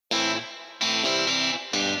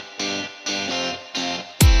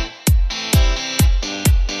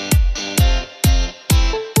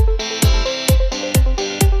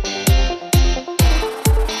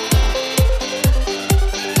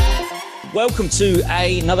welcome to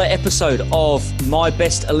another episode of My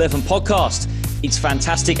Best 11 podcast. It's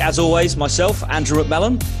fantastic, as always, myself, Andrew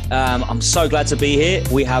McMillan. I'm so glad to be here.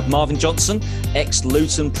 We have Marvin Johnson,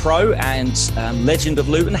 ex-Luton pro and legend of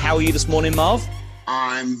Luton. How are you this morning, Marv?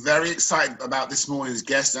 I'm very excited about this morning's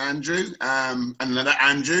guest, Andrew. Another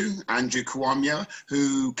Andrew Kwamya,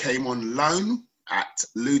 who came on loan at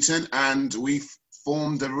Luton, and we've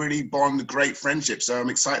formed a really great friendship. So I'm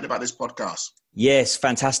excited about this podcast. Yes,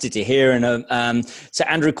 fantastic to hear. And so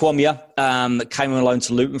Andrew Kwamya came on loan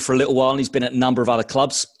to Luton for a little while, and he's been at a number of other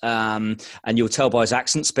clubs. And you'll tell by his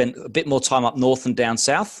accent, spent a bit more time up north than down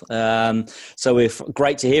south. So we're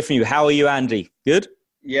great to hear from you. How are you, Andy? Good?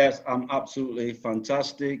 Yes, I'm absolutely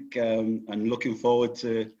fantastic, and looking forward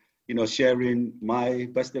to, sharing my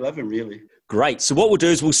best 11, really. Great. So what we'll do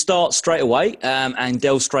is we'll start straight away and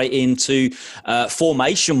delve straight into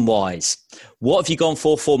formation-wise. What have you gone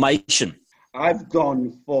for formation? I've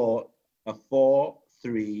gone for a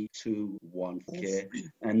 4-3-2-1, okay?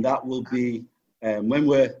 And that will be, when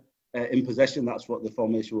we're in possession, that's what the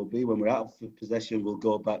formation will be. When we're out of possession, we'll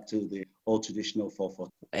go back to the old traditional 4-4.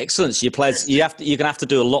 Excellent. So your players, you're going to have to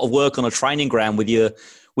do a lot of work on a training ground with your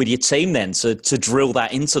team then to drill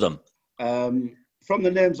that into them. From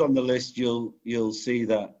the names on the list, you'll see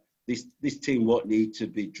that this team won't need to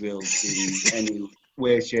be drilled in any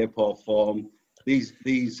way, shape, or form. These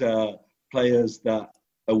players that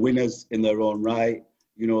are winners in their own right.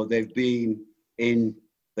 They've been in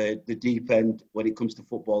the deep end when it comes to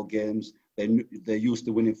football games. They're used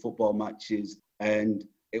to winning football matches, and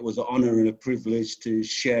it was an honour and a privilege to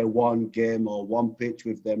share one game or one pitch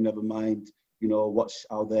with them, never mind, watch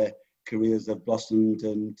how their careers have blossomed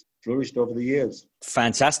and flourished over the years.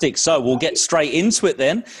 Fantastic. So we'll get straight into it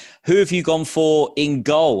then. Who have you gone for in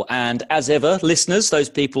goal? And as ever, listeners, those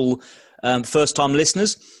people, first-time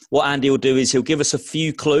listeners, what Andy will do is he'll give us a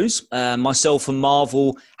few clues. Myself and Marv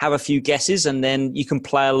will have a few guesses, and then you can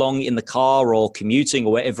play along in the car or commuting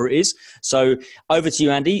or wherever it is. So over to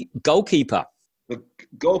you, Andy. Goalkeeper. The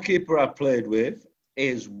goalkeeper I played with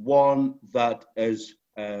is one that has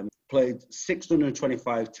played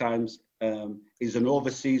 625 times. He's an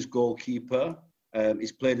overseas goalkeeper.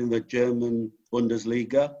 He's played in the German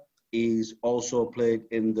Bundesliga. He's also played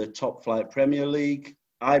in the top flight Premier League.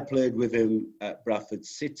 I played with him at Bradford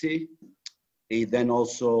City. He then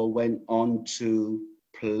also went on to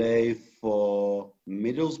play for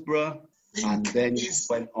Middlesbrough, and then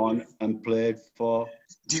went on and played for...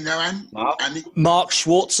 Do you know him? Mark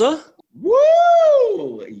Schwarzer.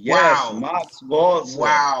 Woo! Yes, wow. Mark Schwarzer.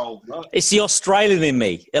 Wow. It's the Australian in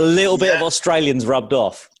me. A little bit of Australians rubbed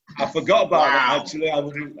off. I forgot about that, actually. I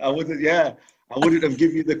wouldn't have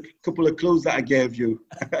given you the couple of clues that I gave you.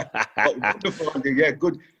 Wonderful, Andy. Yeah,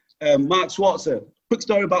 good. Mark Schwarzer. Quick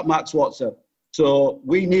story about Mark Schwarzer. So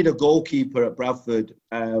we need a goalkeeper at Bradford.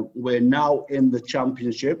 We're now in the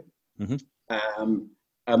Championship. Mm-hmm.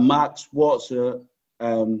 And Mark Schwarzer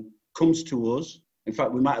comes to us. In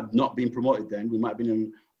fact, we might have not been promoted then. We might have been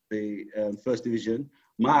in the First Division.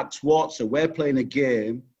 Mark Schwarzer, we're playing a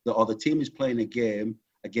game, or the team is playing a game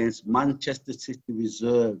against Manchester City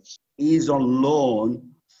Reserves. He's on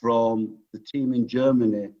loan from the team in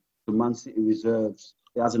Germany to Man City Reserves.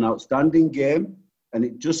 He has an outstanding game, and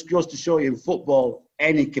it just goes to show you in football,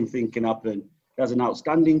 anything can happen. He has an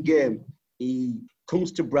outstanding game. He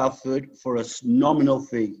comes to Bradford for a nominal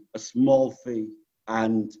fee, a small fee,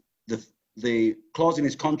 and the clause in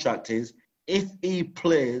his contract is if he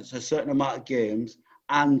plays a certain amount of games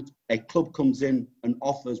and a club comes in and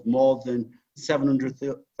offers more than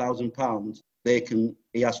 £700,000,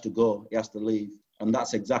 he has to go, he has to leave. And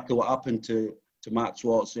that's exactly what happened to Mark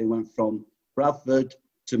Schwarzer. He went from Bradford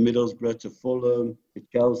to Middlesbrough to Fulham to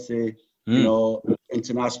Chelsea,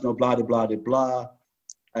 international, blah, blah, blah, blah.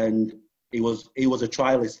 And he was a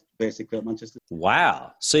trialist, basically, at Manchester.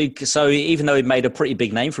 Wow. So even though he made a pretty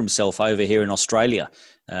big name for himself over here in Australia,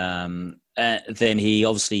 then he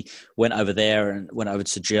obviously went over there and went over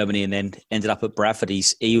to Germany and then ended up at Bradford.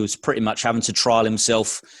 He was pretty much having to trial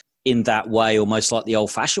himself in that way, almost like the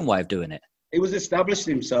old-fashioned way of doing it. He was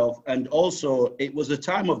establishing himself, and also it was the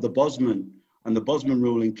time of the Bosman, and the Bosman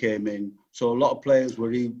ruling came in. So a lot of players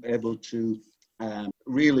were able to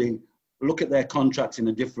really look at their contracts in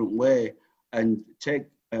a different way and take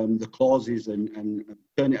the clauses and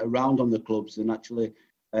turn it around on the clubs and actually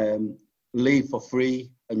leave for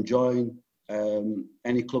free and join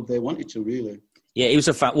any club they wanted to, really. Yeah, he was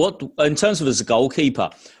what in terms of as a goalkeeper,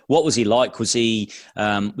 what was he like? Was he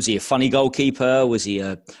a funny goalkeeper? Was he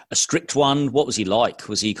a strict one? What was he like?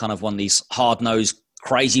 Was he kind of one of these hard-nosed,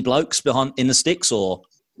 crazy blokes behind in the sticks, or?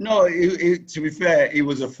 No, to be fair, he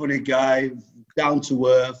was a funny guy, down to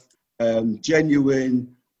earth.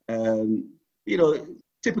 genuine,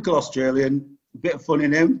 typical Australian, a bit of fun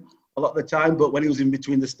in him a lot of the time, but when he was in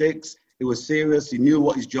between the sticks, he was serious, he knew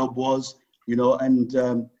what his job was, and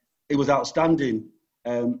it was outstanding.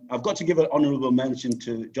 I've got to give an honourable mention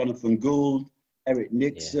to Jonathan Gould, Eric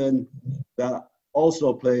Nixon, that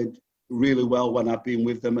also played really well when I've been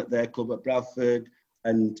with them at their club at Bradford,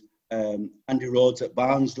 and Andy Rhodes at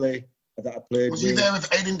Barnsley that I played with. Was you there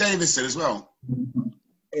with Aidan Davison as well?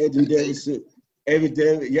 Aidan Davison. Aidan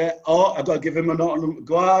Davison, yeah. Oh, I've got to give him an honourable.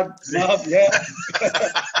 Go on, Mav, yeah.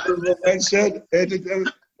 Honourable mention, Aidan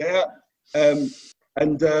Davison, yeah.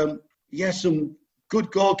 Some good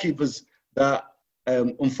goalkeepers that,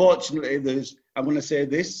 unfortunately, I'm going to say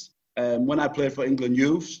this, when I played for England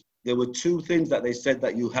Youths, there were two things that they said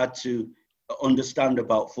that you had to understand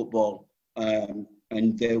about football,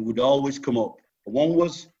 and they would always come up. One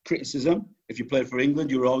was criticism. If you played for England,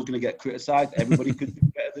 you were always going to get criticised. Everybody could do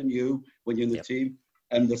better than you when you're in the team.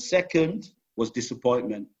 And the second was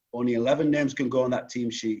disappointment. Only 11 names can go on that team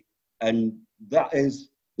sheet. And that is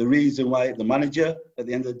the reason why the manager, at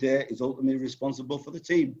the end of the day, is ultimately responsible for the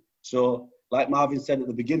team. So, like Marvin said at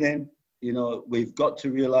the beginning, we've got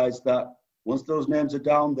to realise that once those names are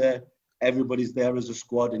down there, everybody's there as a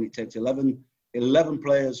squad, and it takes 11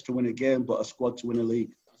 players to win a game, but a squad to win a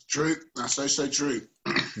league. That's true. That's so true.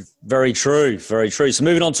 Very true. Very true. So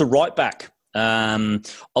moving on to right back.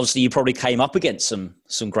 Obviously, you probably came up against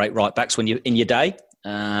some great right backs when you in your day,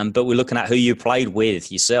 but we're looking at who you played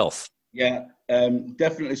with yourself. Yeah,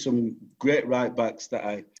 definitely some great right backs that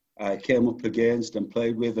I came up against and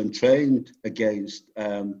played with and trained against.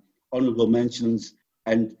 Honourable mentions,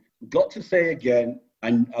 and got to say again,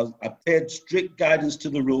 and I paid strict guidance to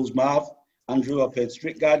the rules, Marv, Andrew, I paid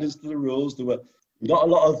strict guidance to the rules. There were not a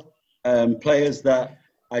lot of players that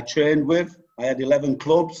I trained with. I had 11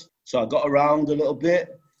 clubs, so I got around a little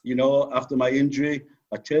bit, after my injury.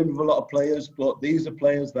 I trained with a lot of players, but these are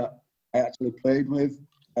players that I actually played with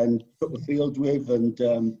and took the field with and,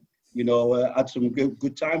 had some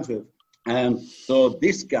good times with. So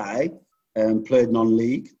this guy played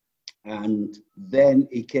non-league, and then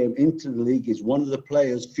he came into the league. He's one of the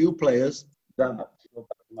few players that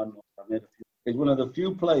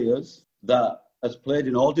has played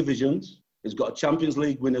in all divisions. He's got a Champions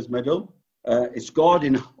League winners medal. He scored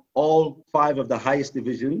in all 5 of the highest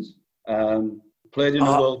divisions. Played in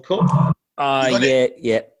the World Cup.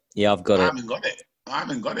 Yeah, I've got it. I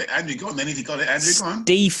haven't got it. Andrew, go on then. If you got it, Andrew, go on.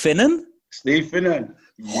 Steve Finnan.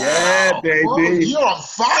 Yeah, baby. Whoa, you're on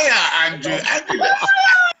fire, Andrew.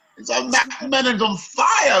 It's on that man is on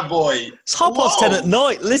fire, boy. It's 10:30 at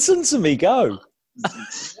night. Listen to me go.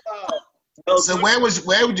 So where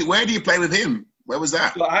do you play with him? Where was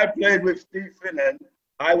that? So I played with Steve Finnan.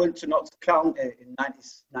 I went to Notts County in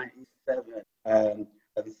 1997. And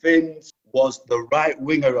Finns was the right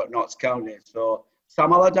winger at Notts County. So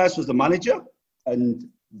Sam Allardyce was the manager. And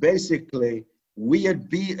basically, we had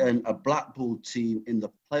beaten a Blackpool team in the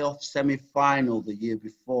playoff semi-final the year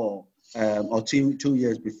before, or 2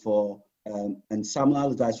 years before. And Sam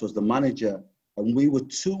Allardyce was the manager. And we were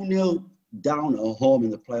 2-0 down at home in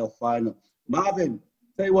the playoff final. Marvin,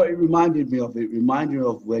 tell you what it reminded me of. It reminded me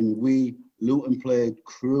of when Luton played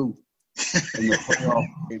Crewe in the playoff.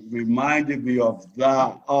 It reminded me of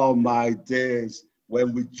that. Oh, my days.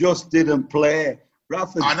 When we just didn't play.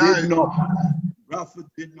 Bradford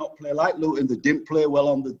did not play like Luton. They didn't play well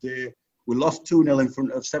on the day. We lost 2-0 in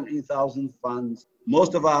front of 17,000 fans.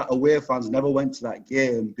 Most of our away fans never went to that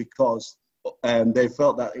game because they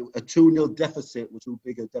felt that a 2-0 deficit was too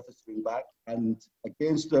big a deficit back. And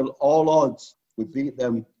against all odds, we beat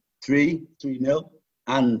them 3-0.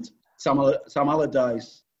 And Sam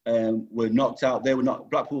Allardyce were knocked out.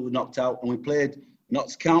 Blackpool were knocked out. And we played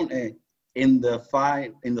Notts County in the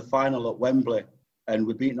final at Wembley. And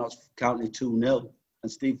we beat Notts County 2-0.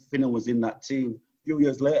 And Steve Finnan was in that team. A few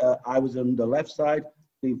years later, I was on the left side.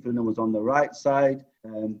 Steve Finnan was on the right side.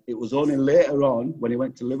 It was only later on when he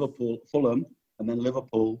went to Fulham, and then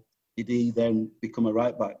Liverpool, did he then become a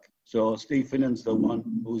right back. So Steve Finnan's the one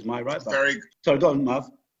who's my right back. Sorry, go on, Mav.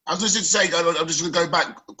 I was just going to say, I'm just going to go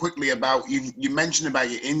back quickly about, you mentioned about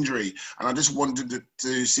your injury, and I just wanted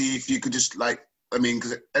to see if you could just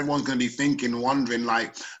because everyone's going to be wondering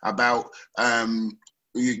about,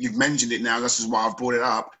 you've mentioned it now, this is why I've brought it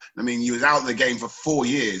up. I mean, you was out of the game for 4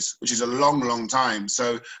 years, which is a long, long time.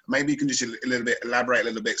 So maybe you can just elaborate a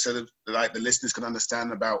little bit so that the listeners can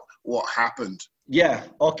understand about what happened. Yeah,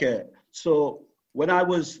 okay. So when I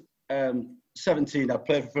was 17, I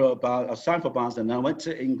signed for Barnsley, and I went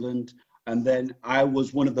to England, and then I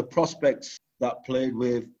was one of the prospects that played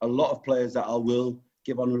with a lot of players that I will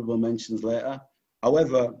give honourable mentions later.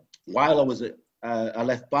 However, while I was at, I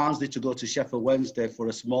left Barnsley to go to Sheffield Wednesday for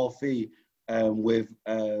a small fee with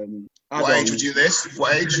what age was you this?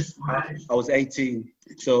 What age? I was 18.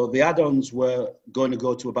 So the add-ons were going to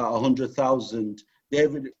go to about 100,000.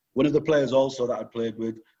 David, one of the players also that I played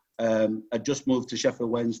with, had just moved to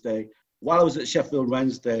Sheffield Wednesday. While I was at Sheffield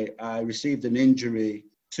Wednesday, I received an injury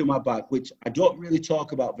to my back, which I don't really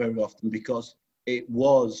talk about very often because it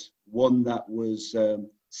was one that was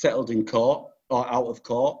settled in court or out of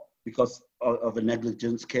court because of a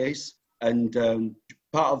negligence case. And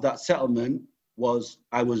part of that settlement was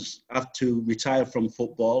I have to retire from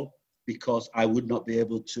football because I would not be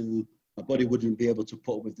able to, my body wouldn't be able to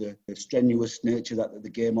put up with the strenuous nature that the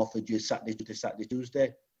game offered you Saturday,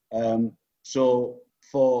 Tuesday. So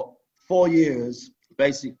for 4 years,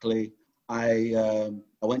 basically, I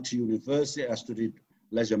went to university. I studied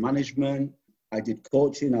leisure management. I did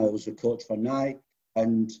coaching. I was a coach for Nike.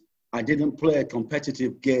 And I didn't play a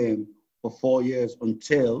competitive game for 4 years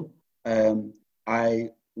until I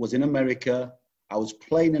was in America. I was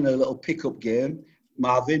playing in a little pickup game.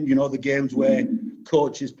 Marvin, you know, the games where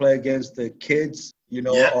coaches play against the kids, you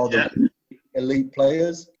know, or the elite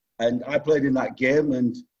players. And I played in that game,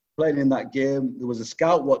 and playing in that game, there was a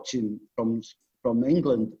scout watching from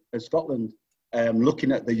England and Scotland,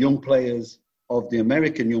 looking at the young players of the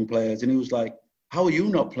American young players. And he was like, how are you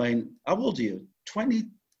not playing? How old are you?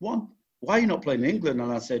 21. Why are you not playing in England?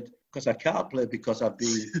 And I said, because I can't play because I've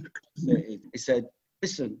been... He said,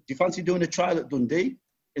 listen, do you fancy doing a trial at Dundee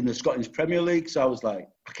in the Scottish Premier League? So I was like,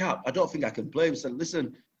 I don't think I can play. He said,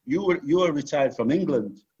 listen, you were retired from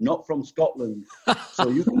England, not from Scotland. So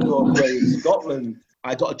you can go and play in Scotland.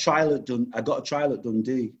 I got a trial at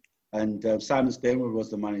Dundee, and Simon Stainwood was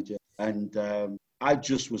the manager. And I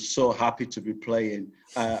just was so happy to be playing.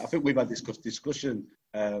 I think we've had this discussion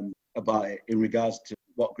about it in regards to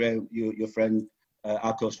what Graham, your friend,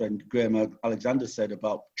 our close friend Graham Alexander said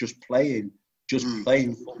about just playing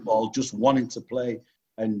football, just wanting to play.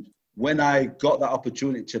 And when I got that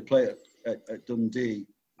opportunity to play at Dundee,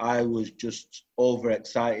 I was just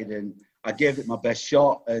overexcited, and I gave it my best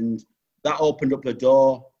shot. And that opened up the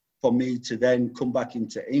door for me to then come back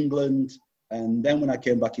into England. And then when I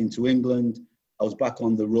came back into England, I was back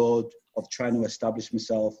on the road of trying to establish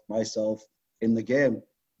myself in the game.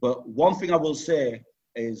 But one thing I will say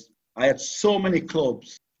is I had so many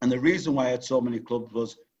clubs. And the reason why I had so many clubs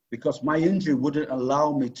was because my injury wouldn't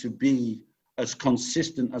allow me to be as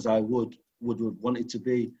consistent as I would want it to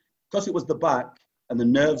be. Because it was the back and the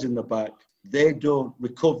nerves in the back, they don't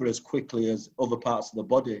recover as quickly as other parts of the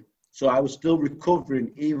body. So I was still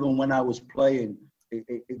recovering even when I was playing.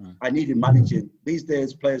 I needed managing. These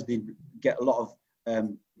days, players need get a lot of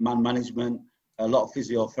man management, a lot of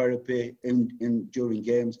physiotherapy during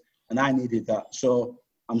games, and I needed that. So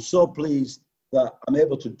I'm so pleased that I'm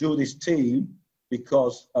able to do this team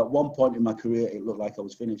because at one point in my career, it looked like I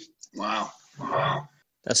was finished. Wow.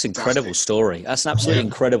 That's an incredible story. That's an absolutely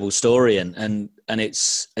incredible story. And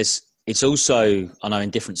it's also, I know in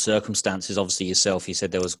different circumstances, obviously yourself, you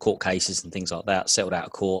said there was court cases and things like that, settled out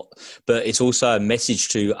of court, but it's also a message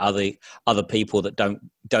to other people that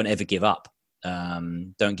don't ever give up.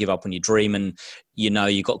 Don't give up on your dream. And, you know,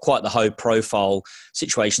 you've got quite the high profile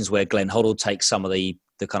situations where Glenn Hoddle takes some of the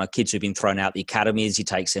kind of kids who've been thrown out the academies. He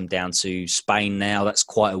takes them down to Spain now. That's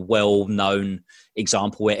quite a well-known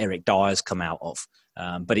example where Eric Dyer's come out of.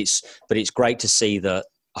 But it's great to see that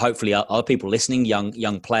hopefully other people listening,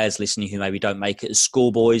 young players listening who maybe don't make it as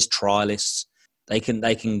schoolboys, trialists, they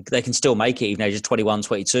can still make it even ages 21,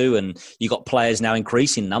 22. And you've got players now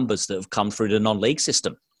increasing numbers that have come through the non-league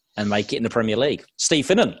system and make it in the Premier League. Steve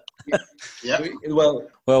Finnan. Yeah. Well,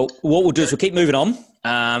 what we'll do is we'll keep moving on.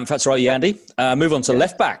 If that's all right, you, Andy. Move on to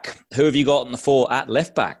left back. Who have you got on the four at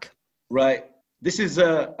left back? Right. This is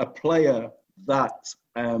a player that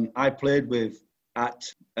I played with at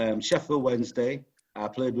Sheffield Wednesday. I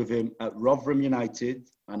played with him at Rotherham United,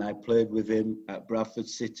 and I played with him at Bradford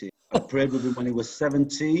City. I played with him when he was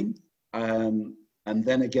 17, and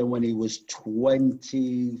then again when he was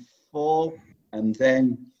 24, and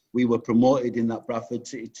then we were promoted in that Bradford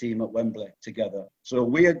City team at Wembley together. So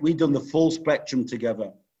we done the full spectrum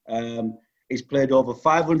together. He's played over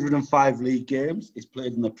 505 league games. He's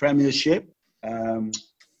played in the Premiership.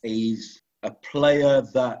 He's a player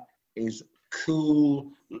that is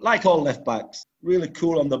cool, like all left backs, really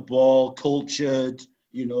cool on the ball, cultured,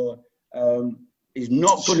 you know. He's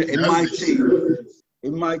not going to,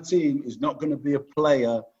 in my team, he's not going to be a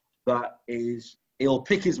player that he'll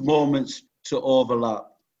pick his moments to overlap,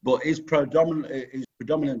 but his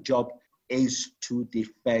predominant job is to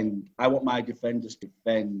defend. I want my defenders to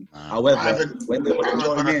defend. However, when they want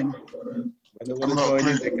And they want I'm to not join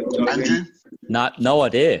in, they can join Andrew, in. No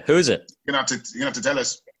idea. Who is it? you're gonna have to tell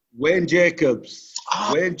us. Wayne Jacobs.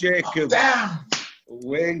 Oh, Wayne Jacobs. Damn.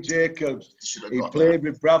 Wayne Jacobs. Should have He got played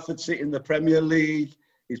with Bradford City in the Premier League.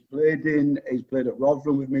 He's played at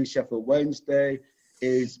Rotherham with me, Sheffield Wednesday.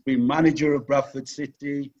 He's been manager of Bradford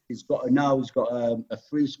City. He's got a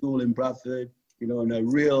free school in Bradford. You know, and a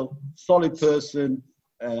real solid person,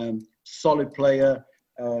 solid player.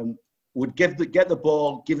 Would get the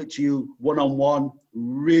ball, give it to you one-on-one,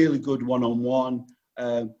 really good one-on-one,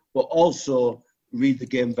 but also read the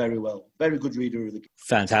game very well. Very good reader of the game.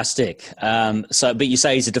 Fantastic. But you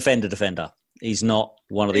say he's a defender. He's not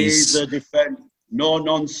one of these. He's a defender. No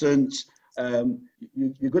nonsense.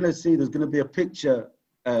 You're going to see there's going to be a picture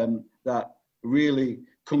that really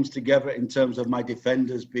comes together in terms of my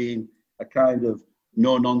defenders being a kind of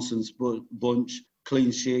no-nonsense bunch,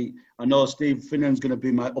 clean sheet. I know Steve Finnan's going to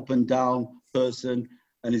be my up and down person,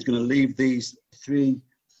 and he's going to leave these three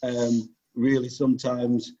really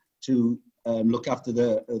sometimes to look after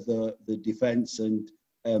the defence and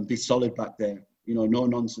be solid back there. You know, no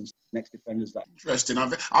nonsense. Next defenders that. Interesting. I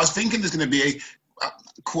was thinking there's going to be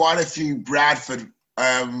quite a few Bradford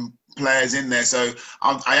players in there. So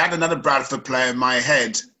I had another Bradford player in my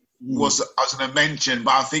head. I was going to mention,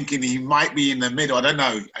 but I'm thinking he might be in the middle. I don't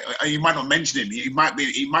know. You might not mention him. He might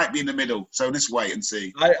be in the middle. So let's wait and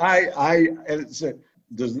see.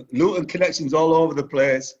 There's Luton connections all over the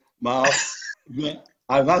place, Mark.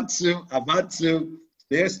 I've had to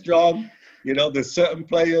stay strong. You know, there's certain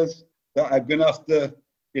players that I'm gonna have to.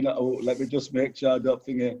 You know, let me just make sure I don't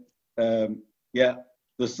think it.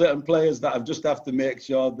 There's certain players that I just have to make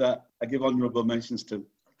sure that I give honourable mentions to.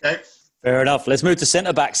 Okay. Fair enough. Let's move to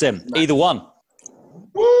centre backs then. Either one.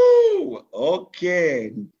 Woo!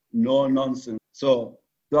 Okay. No nonsense. So,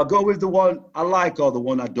 do I go with the one I like or the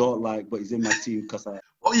one I don't like, but he's in my team because I...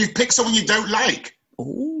 Oh, you've picked someone you don't like?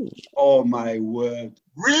 Ooh. Oh, my word.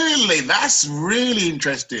 Really? That's really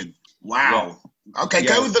interesting. Wow. Yeah. Okay,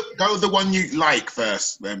 Yeah. Go with the one you like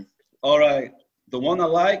first, then. All right. The one I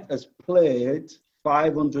like has played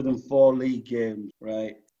 504 league games,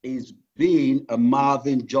 right? He's been a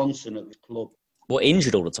Marvin Johnson at the club. What,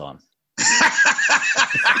 injured all the time?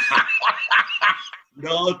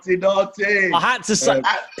 Naughty. I had to say,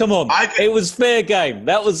 come on, it was fair game.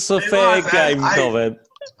 That was a fair game comment.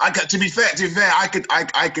 To be fair, I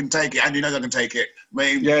can take it, and you know I can take it.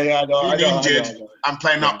 I mean, I know. Injured. I'm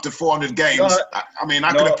playing up to 400 games. No,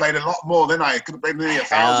 I could have played a lot more than I could have played nearly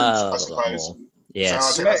 1,000, I suppose.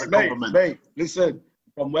 Yes. So that's a compliment. Mate, listen,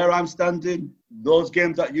 from where I'm standing, those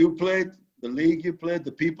games that you played, the league you played,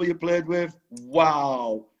 the people you played with,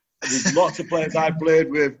 wow. There's lots of players I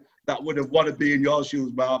played with that would have wanted to be in your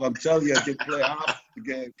shoes, Marv. I'm telling you, I did play half the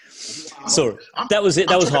game. Wow. Sorry, that was it.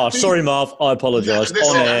 That was harsh. Sorry, Marv. I apologise.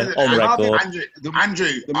 On air, on record.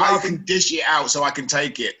 Andrew, I can dish it out so I can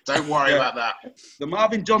take it. Don't worry about that. The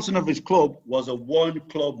Marvin Johnson of his club was a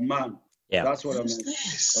one-club man. Yeah. That's what I meant.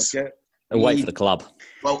 Okay? Wait for the club.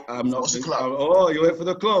 Well, I'm not what's the club? Oh, you wait for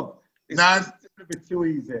the club? No. It's a bit too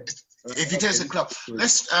easy. If you tell us the club,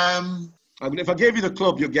 let's... I mean, if I gave you the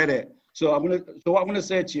club, you'll get it. So what I'm gonna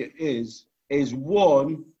say to you is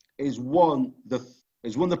won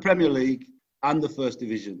the Premier League and the First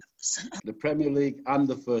Division. The Premier League and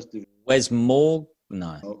the First Division. Where's more?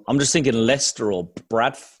 No. I'm just thinking Leicester or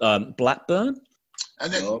Blackburn.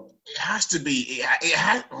 And then it has to be. It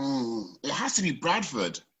has to be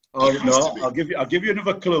Bradford. Oh no! I'll give you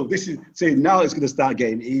another clue. Now it's going to start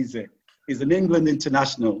getting easy. He's an England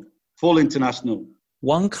international, full international.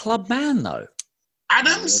 One club man though.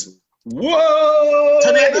 Adams. Whoa!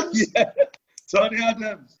 Tony Adams. Yeah. Tony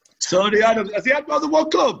Adams. Has he had more than one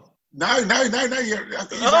club? No. Right.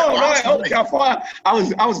 Okay.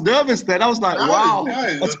 I was nervous then. I was like, wow.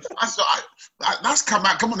 No. That's come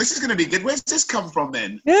out. Come on, this is going to be good. Where's this come from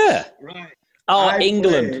then? Yeah. Right. Oh,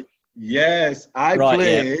 England. Yes, I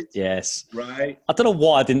played. Yeah. Yes. Right. I don't know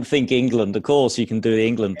why I didn't think England. Of course, you can do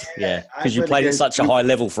England. Yeah, because you played at such a high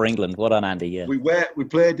level for England. Well done, Andy. Yeah. We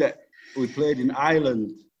played in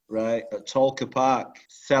Ireland, right, at Tolka Park.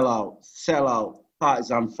 Sellout.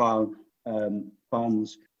 Partizan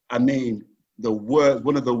fans. I mean,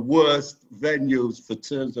 one of the worst venues for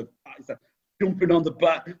terms of jumping on the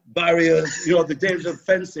barriers. You know, the days of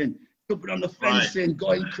fencing. Jumping on the fencing,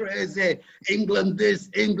 going crazy. England this,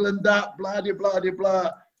 England that, blah, de, blah, de,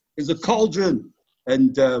 blah. It's a cauldron.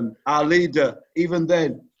 And our leader, even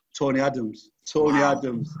then, Tony Adams.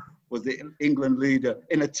 Adams was the England leader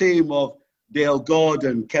in a team of Dale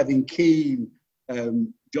Gordon, Kevin Keane,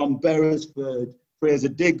 John Beresford, Fraser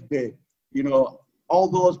Digby. You know, all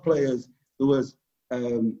those players. There was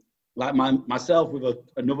like myself with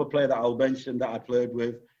another player that I'll mention that I played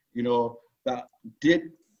with, you know, that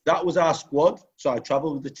was our squad. So I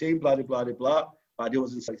travelled with the team, blah, blah, blah, blah. But I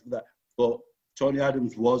wasn't selected for that. But Tony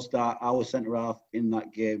Adams was our centre half in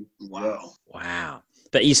that game. Wow. Wow.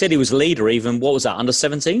 But you said he was a leader even, what was that, under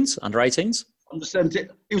 17s, under 18s? Under 17,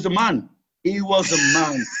 he was a man. He was a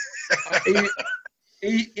man.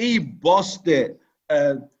 he bossed it.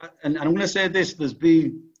 And I'm going to say this, there's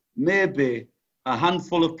been maybe a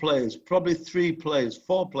handful of players, probably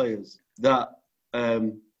 4 players that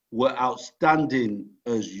were outstanding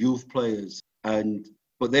as youth players,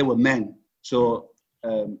 but they were men. So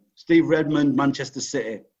Steve Redmond, Manchester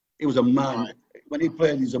City, he was a man. Right. When he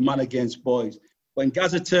played, he was a man against boys. When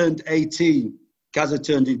Gazza turned 18, Gazza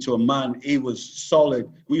turned into a man. He was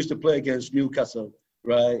solid. We used to play against Newcastle,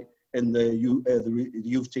 right, in the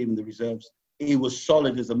youth team in the reserves. He was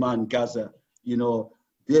solid as a man, Gazza. You know,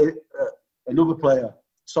 another player,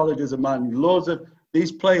 solid as a man. Loads of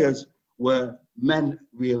these players were men,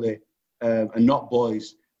 really, and not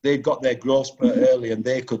boys. They got their growth spurt early and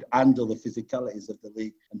they could handle the physicalities of the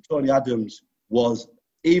league. And Tony Adams was,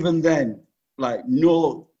 even then,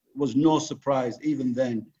 was no surprise, even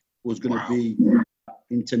then, was going to be an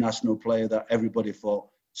international player that everybody thought,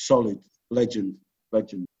 solid, legend. Well,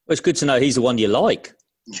 it's good to know he's the one you like.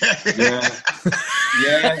 Yeah.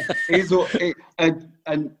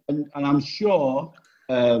 And I'm sure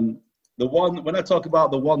the one, when I talk about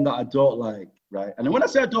the one that I don't like, right? And when I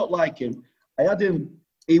say I don't like him, I had him,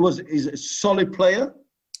 he's a solid player,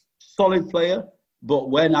 but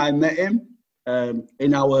when I met him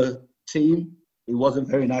in our team, he wasn't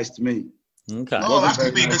very nice to me. Okay. Oh, that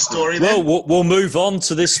could be a good story then. Well, we'll move on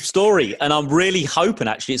to this story. And I'm really hoping,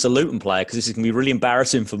 actually, it's a Luton player, because this is going to be really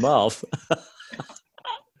embarrassing for Marv.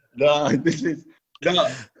 No.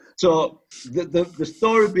 So the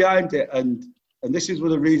story behind it, and this is one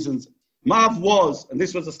of the reasons, Marv was, and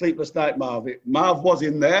this was a sleepless night, Marv was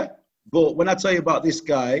in there. But when I tell you about this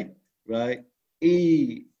guy, right,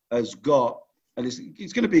 he has got, and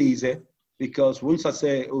it's going to be easy, because once I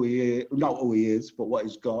say not who he is, but what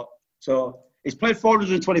he's got. So he's played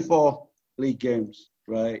 424 league games,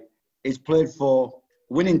 right? He's played for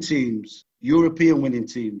winning teams, European winning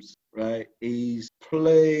teams, right? He's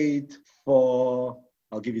played for,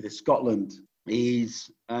 I'll give you this, Scotland. He's,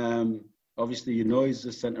 obviously, you know, he's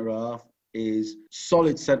a centre-half. He's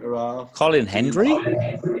solid centre-half. Colin Hendry?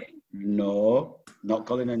 No, not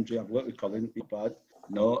Colin Hendry. I've worked with Colin. He's bad.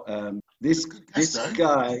 No, this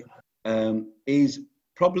guy, he's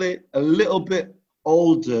probably a little bit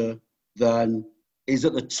older than, he's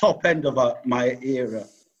at the top end of my era,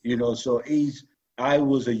 you know. So I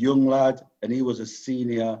was a young lad and he was a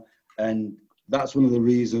senior, and that's one of the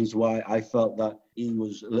reasons why I felt that he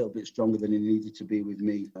was a little bit stronger than he needed to be with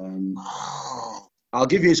me. I'll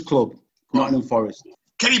give you his club, Nottingham Forest.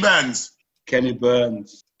 Kenny Burns. Kenny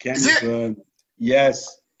Burns.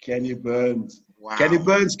 Yes, Kenny Burns. Wow. Kenny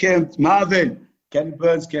Burns came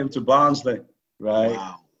to Barnsley, right?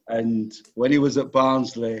 Wow. And when he was at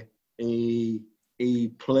Barnsley, he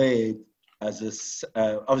played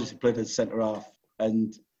obviously played as centre half,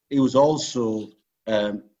 and he was also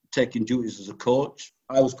taking duties as a coach.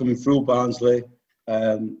 I was coming through Barnsley,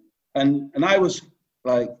 and I was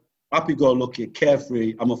like happy-go-lucky,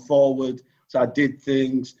 carefree. I'm a forward, so I did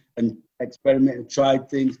things and experimented, tried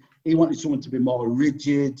things. He wanted someone to be more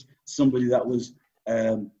rigid, somebody that was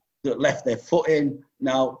that left their foot in.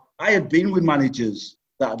 Now, I had been with managers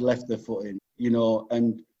that had left their foot in, you know,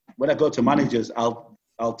 and when I go to managers, I'll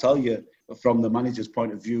tell you from the manager's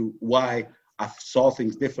point of view why I saw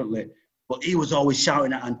things differently. But he was always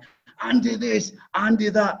shouting at Andy this, Andy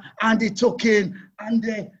that, Andy took in,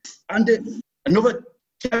 Andy, another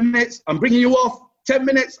 10 minutes, I'm bringing you off. 10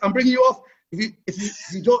 minutes, I'm bringing you off.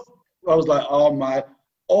 If you don't, I was like, oh my,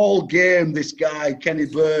 all game, this guy, Kenny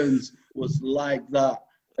Burns, was like that.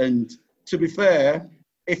 And to be fair,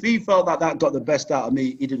 if he felt that got the best out of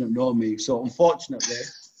me, he didn't know me. So unfortunately,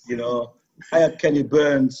 you know, I had Kenny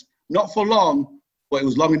Burns, not for long, but it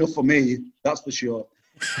was long enough for me, that's for sure.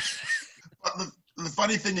 But the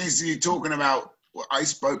funny thing is, you're talking about, I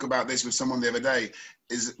spoke about this with someone the other day,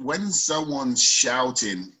 is when someone's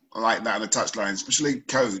shouting like that on the touchline, especially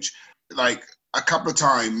coach, like a couple of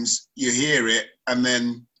times you hear it, and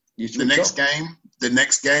then the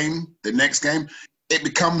next game, it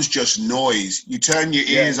becomes just noise. You turn your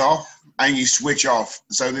ears off and you switch off.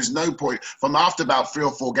 So there's no point. From after about 3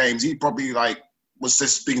 or 4 games, he probably was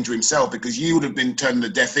just speaking to himself, because you would have been turning a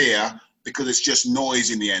deaf ear, because it's just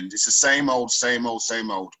noise in the end. It's the same old.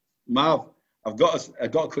 Marv, I've got a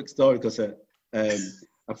quick story, because a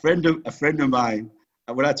friend of mine,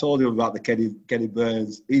 when I told him about the Kenny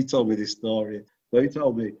Burns, he told me this story. So he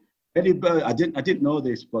told me, Kenny Burns, I didn't know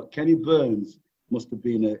this, but Kenny Burns must have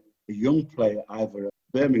been a young player, either at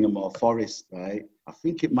Birmingham or Forest, right? I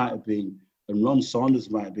think it might have been, and Ron Saunders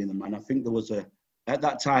might have been the man. I think there was at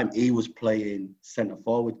that time, he was playing centre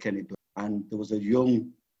forward, Kenny Burns, and there was a young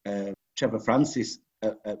Trevor Francis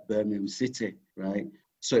at Birmingham City, right?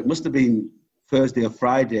 So it must have been Thursday or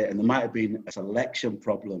Friday, and there might have been a selection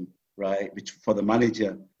problem, right, for the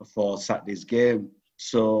manager before Saturday's game.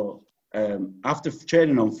 So after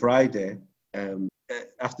training on Friday,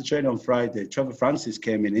 Trevor Francis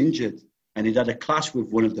came in injured, and he'd had a clash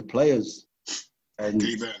with one of the players. And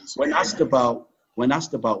when asked about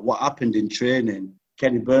what happened in training,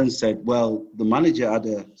 Kenny Burns said, "Well, the manager had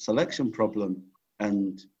a selection problem,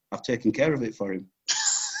 and I've taken care of it for him."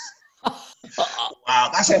 Wow,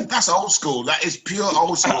 that's old school. That is pure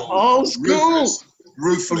old school. Old school.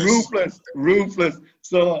 Ruthless.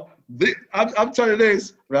 So I'm telling you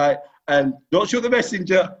this, right? And don't shoot the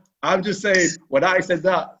messenger. I'm just saying, when I said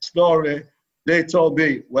that story, they told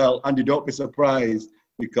me, well, Andy, don't be surprised,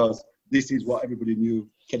 because this is what everybody knew.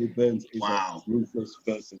 Kenny Burns is a ruthless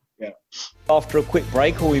person. Yeah. After a quick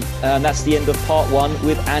break, and that's the end of part 1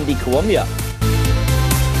 with Andy Kawamia.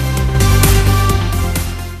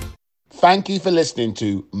 Thank you for listening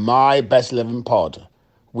to My Best 11 Pod.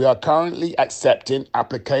 We are currently accepting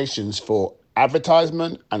applications for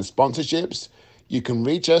advertisement and sponsorships. You can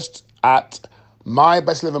reach us at My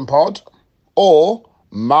Best 11 Pod or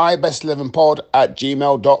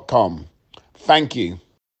mybest11pod@gmail.com. Thank you.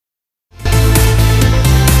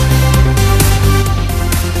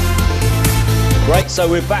 Great, so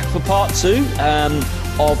we're back for part 2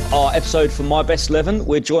 of our episode for My Best 11.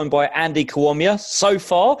 We're joined by Andy Kawamia. So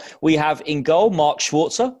far, we have in goal Mark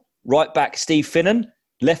Schwarzer, right back Steve Finnan,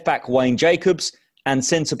 left back Wayne Jacobs, and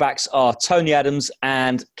centre backs are Tony Adams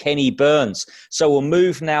and Kenny Burns. So we'll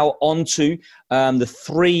move now on to the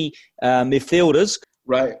 3 midfielders.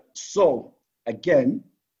 Right. So again,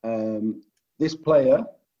 this player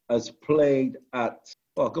has played at.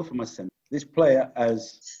 Well, I'll go for my centre. This player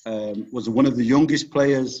was one of the youngest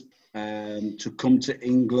players to come to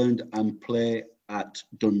England and play at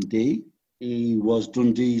Dundee. He was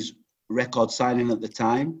Dundee's record signing at the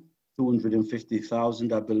time,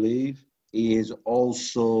 250,000, I believe. He is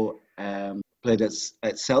also played at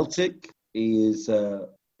Celtic. He is an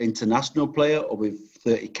international player with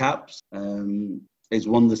 30 caps. He's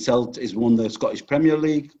won the Scottish Premier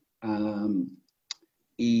League.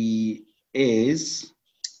 He is.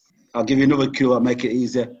 I'll give you another clue. I'll make it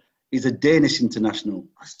easier. He's a Danish international.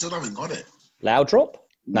 I still haven't got it. Laudrup?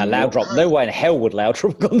 No, Laudrup. No way in hell would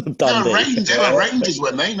Laudrup have gone to Dundee. They were Rangers,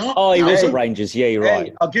 weren't they? Not? Oh, he was at Rangers. Yeah, you're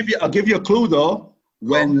right. I'll give you a clue though.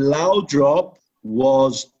 When Laudrup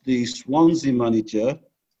was the Swansea manager,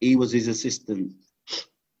 he was his assistant.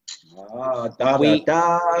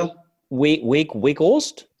 Weghorst?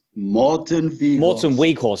 Morten Weghorst. Morten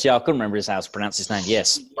Weghorst. Yeah, I couldn't remember how to pronounce his name.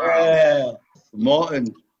 Yes. Yeah.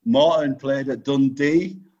 Morten played at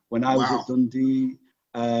Dundee when I was at Dundee.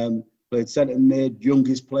 Played centre mid,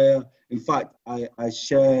 youngest player. In fact, I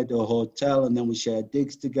shared a hotel and then we shared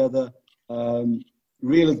digs together.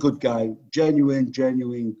 Really good guy, genuine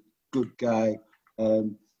good guy.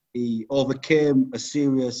 He overcame a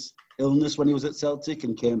serious illness when he was at Celtic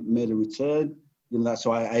and made a return. That's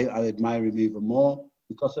why I admire him even more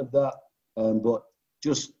because of that. But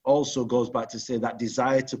just also goes back to say that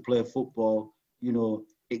desire to play football,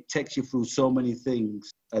 it takes you through so many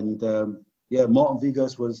things. And Morten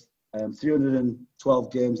Weghorst was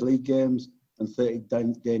 312 games, league games, and 30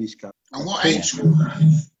 Danish caps. And what age?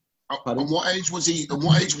 And what age was he? And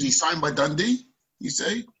what age was he signed by Dundee? You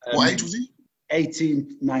say? What age was he?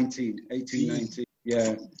 18, 19.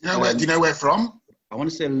 Yeah. Do you know where from? I want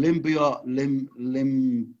to say Limbia,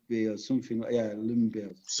 something like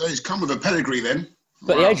Limbia. So he's come with a pedigree then.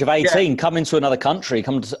 But at the age of 18, coming to another country,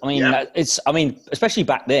 especially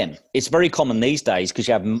back then, it's very common these days because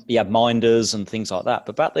you have minders and things like that.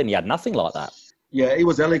 But back then, you had nothing like that. Yeah, he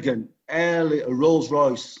was elegant. A Rolls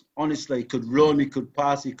Royce. Honestly, he could run, he could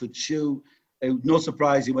pass, he could shoot. No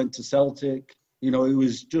surprise he went to Celtic. He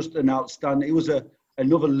was just an outstanding. He was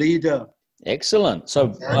another leader. Excellent. So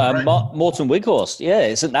Morten Weghorst,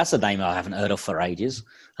 that's a name I haven't heard of for ages.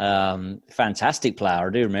 Fantastic player. I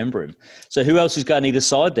do remember him. So who else is going either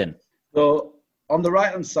side then? So on the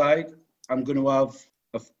right hand side, I'm going to have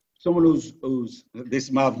someone who's this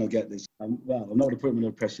Marvin will get this. I'm not going to put him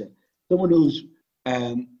under pressure. Someone who's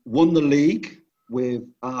won the league with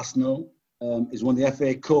Arsenal. He's won the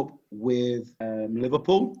FA Cup with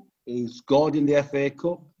Liverpool. He scored in the FA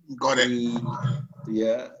Cup. Got it.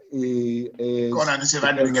 He is. Go on, Andy, see if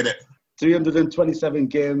Andrew can get it. 327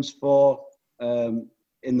 games for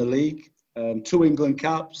in the league. 2 England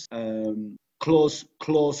caps. Close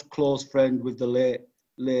friend with the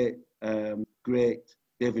late great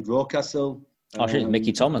David Rocastle. I think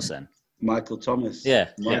Mickey Thomas then. Michael Thomas.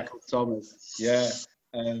 Michael Thomas. Yeah.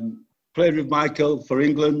 Played with Michael for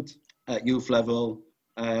England at youth level.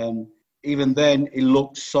 Even then, he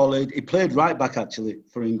looked solid. He played right back, actually,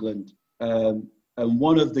 for England. And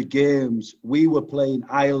one of the games, we were playing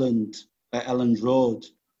Ireland at Elland Road,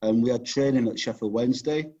 and we had training at Sheffield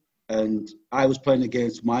Wednesday. And I was playing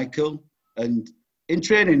against Michael. And in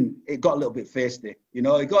training, it got a little bit feisty.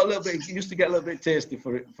 It used to get a little bit tasty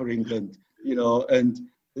for England, And,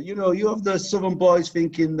 you have the Southern boys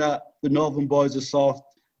thinking that the Northern boys are soft,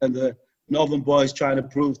 and the Northern boys trying to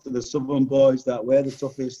prove to the Southern boys that we're the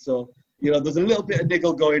toughest. So, there's a little bit of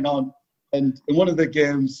niggle going on. And in one of the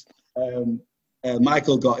games,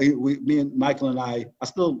 Michael Michael and I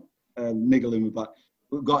still niggle him, but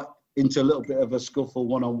we got into a little bit of a scuffle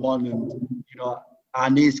one-on-one, and, our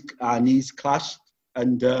knees clashed.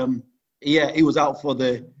 And, he was out for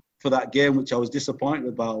that game, which I was disappointed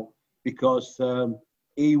about, because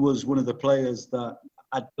he was one of the players that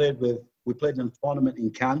I'd played with. We played in a tournament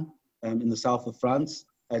in Cannes, in the south of France,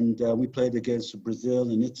 and we played against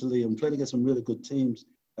Brazil and Italy, and played against some really good teams.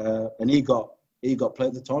 And he got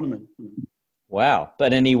played the tournament. Wow!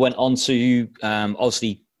 But then he went on to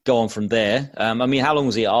obviously go on from there. How long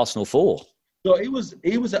was he at Arsenal for? So he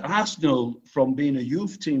was at Arsenal from being a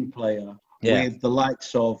youth team player with the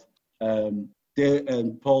likes of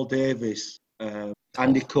Paul Davis,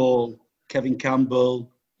 Andy Cole, Kevin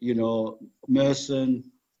Campbell, Merson,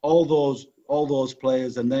 all those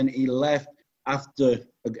players, and then he left after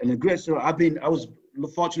a great story. I was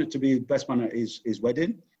fortunate to be best man at his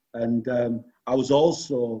wedding, and I was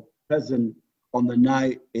also present on the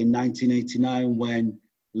night in 1989 when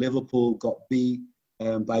Liverpool got beat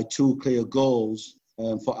by 2 clear goals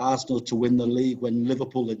for Arsenal to win the league, when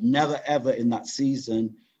Liverpool had never ever in that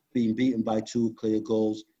season been beaten by 2 clear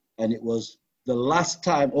goals, and it was the last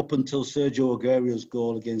time up until Sergio Aguero's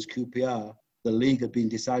goal against QPR, the league had been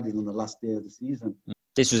decided on the last day of the season.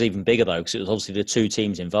 This was even bigger, though, because it was obviously the 2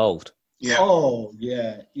 teams involved. Yeah. Oh,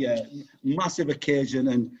 yeah. Massive occasion.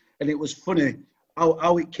 And it was funny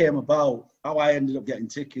how it came about, how I ended up getting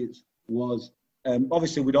tickets was,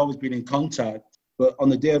 obviously we'd always been in contact, but on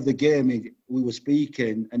the day of the game, we were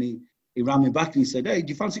speaking, and he ran me back and he said, "Hey, do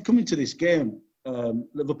you fancy coming to this game?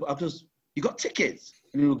 Liverpool, you got tickets?"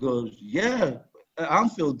 And he goes, "Yeah, at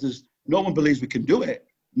Anfield, no one believes we can do it.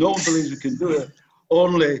 No one believes we can do it.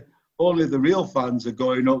 Only the real fans are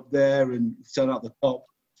going up there and selling out the top."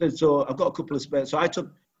 So I've got a couple of spares. So I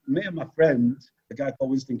took me and my friend, a guy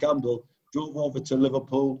called Winston Campbell, drove over to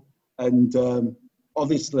Liverpool, and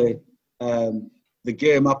obviously the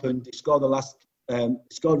game happened. He scored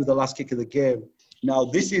with the last kick of the game. Now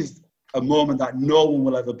this is a moment that no one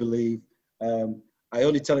will ever believe. I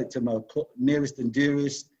only tell it to my nearest and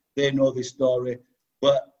dearest. They know this story.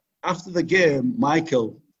 But after the game,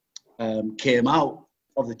 Michael came out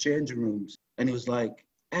of the changing rooms, and he was like,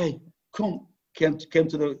 "Hey, come." Came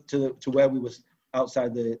to where we was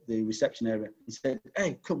outside the reception area. He said,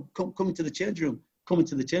 "Hey, come into the change room. Come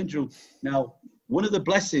into the change room." Now, one of the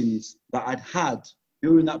blessings that I'd had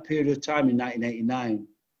during that period of time in 1989,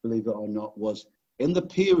 believe it or not, was in the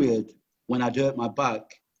period when I'd hurt my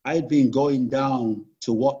back, I had been going down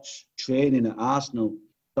to watch training at Arsenal.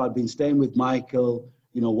 So I'd been staying with Michael,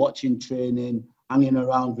 watching training, hanging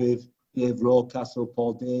around with Dave Rocastle,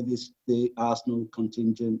 Paul Davis, the Arsenal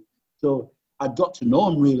contingent. So I got to know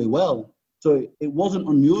him really well. So it wasn't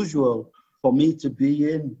unusual for me to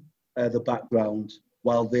be in the background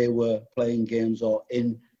while they were playing games, or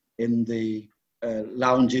in the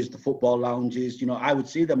lounges, the football lounges. I would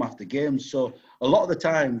see them after games. So a lot of the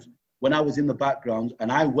times when I was in the background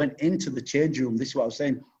and I went into the change room, this is what I was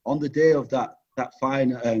saying, on the day of that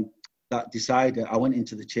decider, I went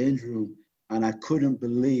into the change room and I couldn't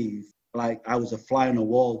believe, like I was a fly on a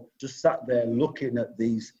wall, just sat there looking at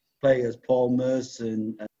these players, Paul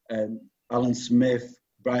Merson, Alan Smith,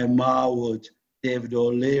 Brian Marwood, David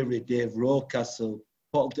O'Leary, Dave Rocastle,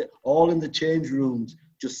 all in the change rooms,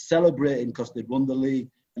 just celebrating because they'd won the league.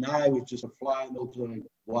 And I was just a fly on the wall going,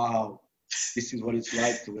 wow, this is what it's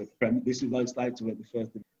like to win. This is what it's like to win the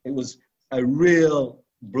first thing. It was a real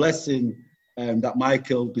blessing that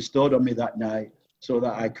Michael bestowed on me that night, so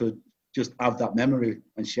that I could just have that memory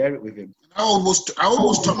and share it with him. I almost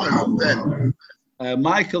took my hope then.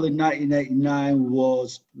 Michael in 1989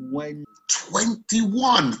 was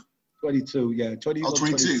 21. 22, yeah. 21, Oh,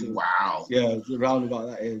 22. 22. Wow. Yeah, it's around about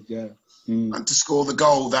that age, yeah. And to score the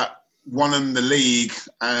goal that won him the league,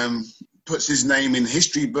 puts his name in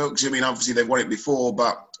history books. I mean, obviously they've won it before,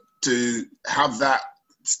 but to have that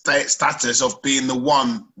status of being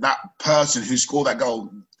that person who scored that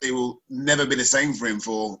goal, it will never be the same for him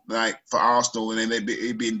for Arsenal, and then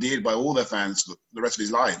he'd be endeared by all their fans for the rest of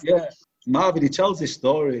his life. Yeah, Marvin, he tells this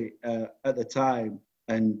story at the time,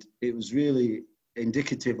 and it was really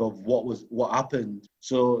indicative of what happened.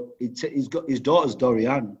 So he's got his daughter's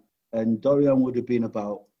Dorian, and Dorian would have been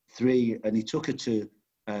about 3, and he took her to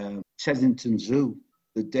Chessington Zoo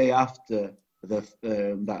the day after that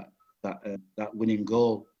winning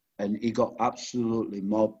goal, and he got absolutely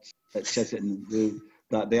mobbed at Chessington Zoo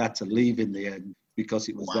that they had to leave in the end because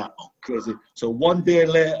it was that crazy. So one day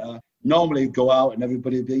later, normally he'd go out and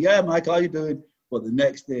everybody would be, yeah, Mike, how you doing? But the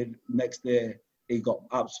next day, he got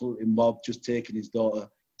absolutely mobbed just taking his daughter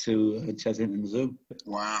to Chessington Zoo.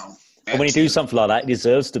 Wow. And when you do something like that, he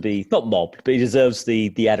deserves to be, not mobbed, but he deserves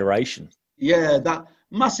the adoration. Yeah, that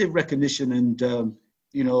massive recognition and,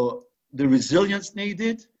 the resilience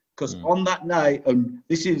needed. Because on that night, and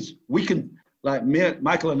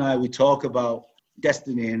Michael and I, we talk about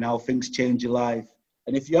destiny and how things change your life.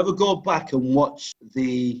 And if you ever go back and watch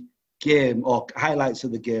the game or highlights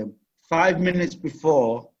of the game, 5 minutes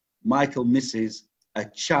before Michael misses a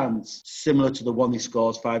chance similar to the one he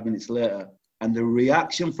scores 5 minutes later. And the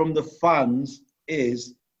reaction from the fans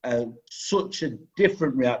is such a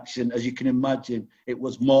different reaction as you can imagine. It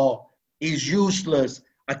was more, he's useless.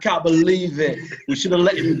 I can't believe it. We should have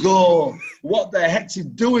let him go. What the heck's he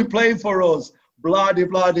doing playing for us? Blah, de,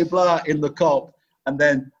 blah, de, blah in the cup. And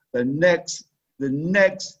then the next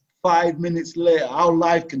 5 minutes later, our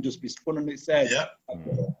life can just be spun on its head.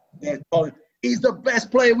 Yeah. He's the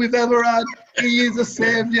best player we've ever had. He is a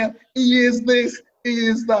saviour. He is this. He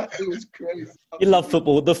is that. It was crazy. You love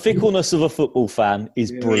football. The fickleness of a football fan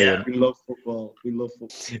is brilliant. We love football.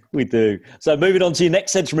 We do. So moving on to your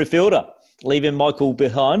next central midfielder, leaving Michael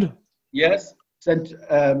behind. Yes.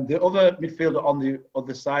 The other midfielder on the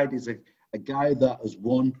other side is a guy that has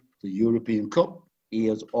won the European Cup. He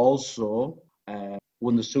has also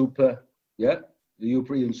won the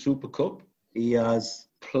European Super Cup. He has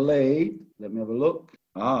played. Let me have a look.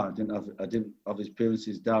 I didn't have his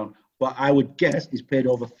appearances down, but I would guess he's played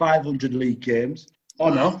over 500 league games. Oh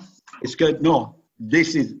no, it's good. No,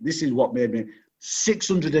 this is what made me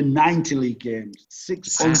 690 league games.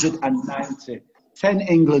 690. 10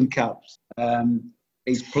 England caps.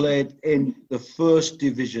 He's played in the first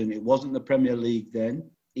division. It wasn't the Premier League then.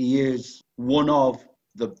 He is one of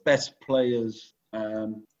the best players,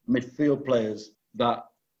 midfield players that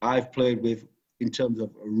I've played with in terms of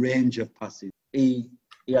a range of passes. He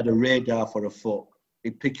had a radar for a foot.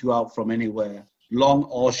 He'd pick you out from anywhere, long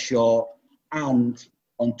or short. And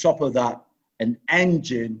on top of that, an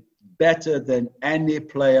engine better than any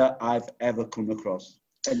player I've ever come across.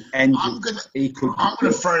 An engine. I'm going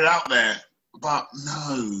to throw it out there, but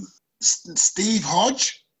no. Steve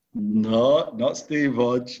Hodge? No, not Steve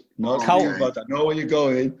Hodge. Not Steve Hodge. I know where you're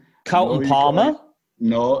going. Carlton Palmer?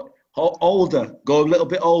 No. Older. Go a little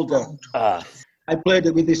bit older. I played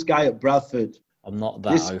it with this guy at Bradford. I'm not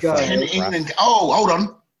that England. Oh, hold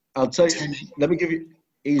on. I'll tell you. Let me give you.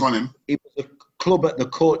 He was a club at the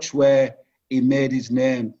Coach where he made his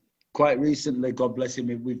name. Quite recently, God bless him,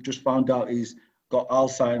 we've just found out he's got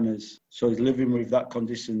Alzheimer's. So he's living with that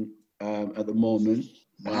condition at the moment.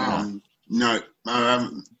 Wow. No.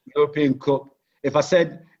 European Cup. If I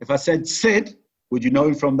said Sid, would you know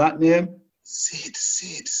him from that name?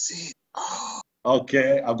 Sid. Oh.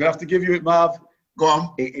 Okay, I'm going to have to give you it, Marv. Go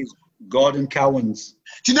on. It is Gordon Cowans.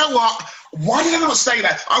 Do you know what? Why did I not say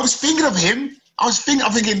that? I was thinking of him. I'm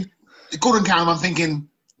thinking Gordon Cowans. I'm thinking,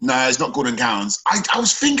 no, it's not Gordon Cowans. I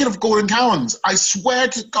was thinking of Gordon Cowans. I swear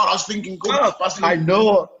to God, I was thinking Gordon. I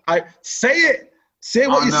know. Say it. Say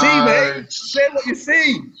what you see, mate. Say what you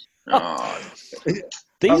see.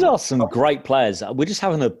 These are some great players. We're just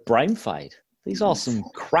having a brain fade. These are some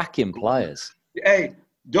cracking players. Hey,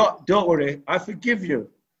 don't worry. I forgive you.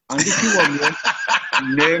 And if you want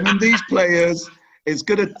naming these players, it's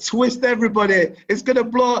going to twist everybody. It's going to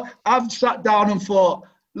blow. I've sat down and thought,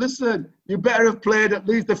 listen, you better have played at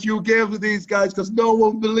least a few games with these guys because no one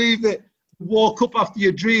will believe it. Woke up after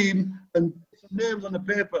your dream and some names on the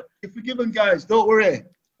paper. You're forgiven, guys. Don't worry.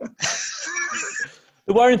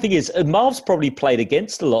 The worrying thing is, Marv's probably played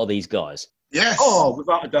against a lot of these guys. Yes. Oh,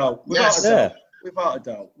 without a doubt. Without a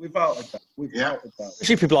doubt.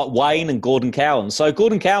 Especially people like Wayne and Gordon Cowans. So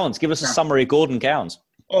Gordon Cowans, give us a summary of Gordon Cowans.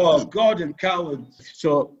 Oh, Gordon Cowans.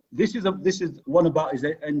 So this is one about his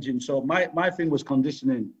engine. So my thing was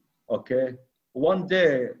conditioning. Okay. One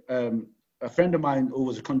day, a friend of mine who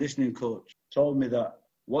was a conditioning coach told me that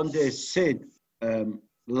one day Sid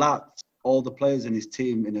lapped all the players in his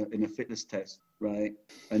team in a fitness test, right?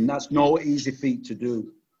 And that's no easy feat to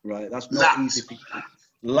do, right? That's not easy feat.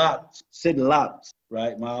 Lapped. Sid lapped,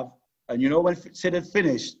 right, Marv? And you know when Sid had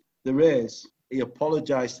finished the race, he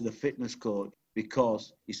apologized to the fitness coach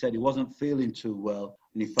because he said he wasn't feeling too well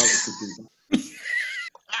and he felt he could do that.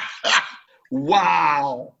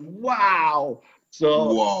 Wow.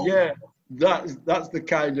 So, Whoa. yeah, that's the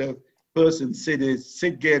kind of person Sid is.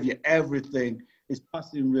 Sid gave you everything, his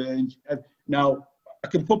passing range. Now, I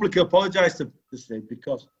can publicly apologize to Sid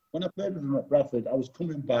because when I played with him at Bradford, I was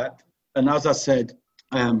coming back. And as I said,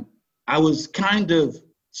 I was kind of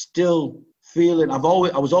still feeling, I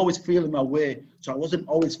was always feeling my way. So I wasn't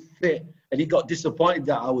always fit. And he got disappointed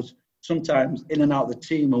that I was sometimes in and out of the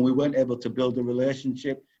team and we weren't able to build a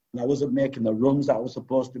relationship. And I wasn't making the runs that I was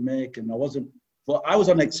supposed to make. And I was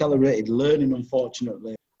on accelerated learning,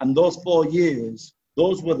 unfortunately. And those 4 years,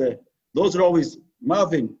 those are always,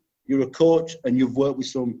 Marvin, you're a coach and you've worked with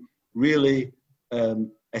some really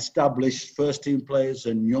established first team players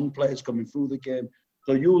and young players coming through the game.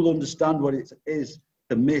 So you'll understand what it is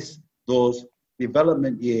to miss those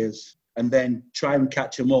development years and then try and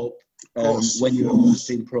catch them up when you're a first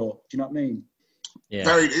team pro. Do you know what I mean? Yeah.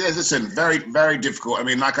 Very, very difficult. I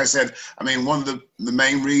mean, like I said, one of the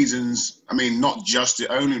main reasons, not just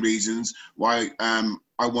the only reasons why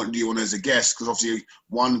I wanted you on as a guest, because obviously,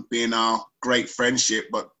 one, being our great friendship,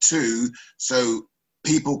 but two, so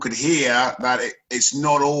people could hear that it's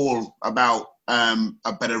not all about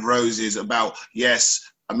a bed of roses, about, yes,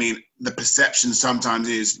 the perception sometimes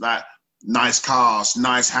is that nice cars,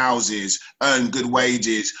 nice houses, earn good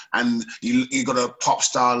wages, and you got a pop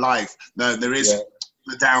star life. No, there is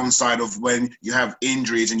the downside of when you have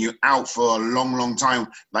injuries and you're out for a long, long time,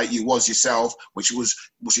 like you was yourself, which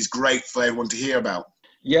is great for everyone to hear about.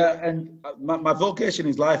 Yeah, and my vocation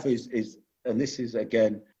in life is, and this is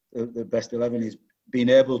again the best 11, is being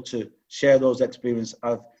able to share those experiences.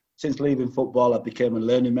 Since leaving football, I became a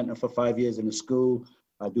learning mentor for 5 years in a school.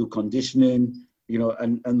 I do conditioning.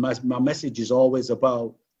 And my message is always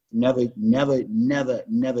about never take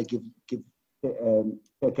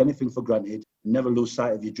anything for granted. Never lose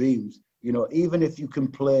sight of your dreams. Even if you can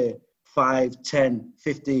play 5, 10,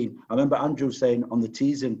 15. I remember Andrew saying on the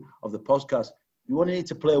teasing of the podcast, you only need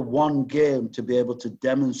to play one game to be able to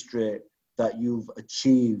demonstrate that you've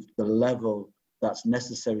achieved the level that's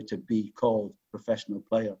necessary to be called professional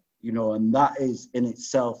player. And that is in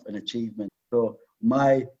itself an achievement. So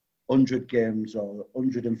my 100 games or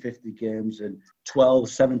 150 games and 12,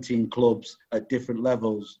 17 clubs at different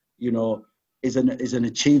levels, is an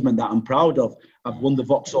achievement that I'm proud of. I've won the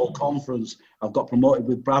Vauxhall Conference. I've got promoted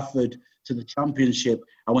with Bradford to the Championship.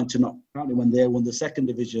 I went to Nottingham County when they won the second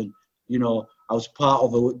division. I was part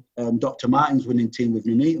of Dr. Martin's winning team with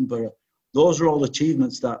Nuneaton Borough. Those are all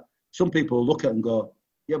achievements that some people look at and go,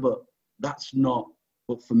 yeah, but that's not.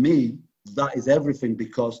 But for me, that is everything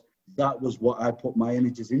because that was what I put my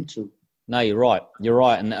energies into. No, you're right. You're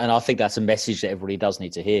right. And I think that's a message that everybody does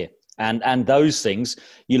need to hear. And those things,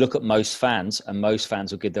 you look at most fans, and most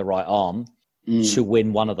fans will give their right arm to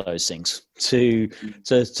win one of those things, to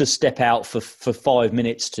step out for 5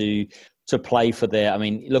 minutes to play for their,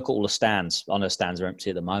 look at all the stands. I know stands are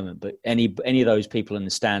empty at the moment, but any of those people in the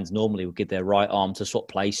stands normally will give their right arm to swap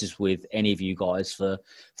places with any of you guys for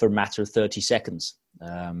a matter of 30 seconds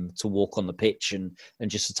to walk on the pitch and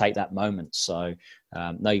just to take that moment. So,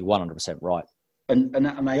 no, you're 100% right. And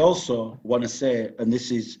I also want to say, and this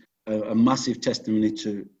is a massive testimony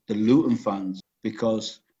to the Luton fans,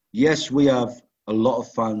 because yes, we have a lot of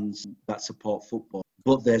fans that support football,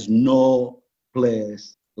 but there's no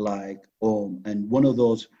place like home. And one of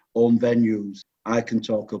those home venues I can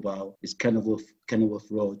talk about is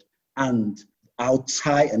Kenilworth Road, and how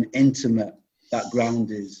tight and intimate that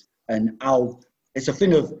ground is, and how it's a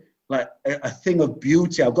thing of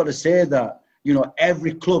beauty. I've got to say that,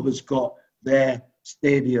 every club has got their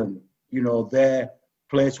stadium, their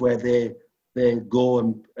place where they go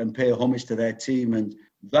and pay homage to their team. And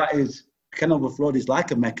that is, Kenilworth Road is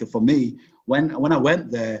like a Mecca for me. When I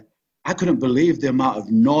went there, I couldn't believe the amount of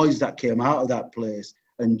noise that came out of that place.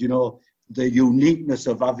 And, the uniqueness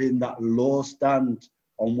of having that low stand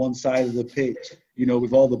on one side of the pitch,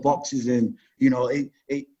 with all the boxes in, it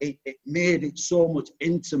made it so much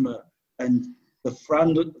intimate. And the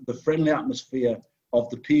friendly atmosphere of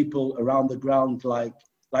the people around the ground, like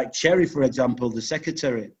Cherry, for example, the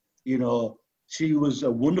secretary, she was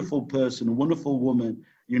a wonderful person, a wonderful woman,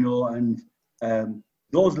 and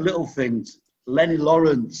those little things. Lenny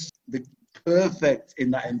Lawrence, perfect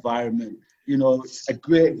in that environment. You know, a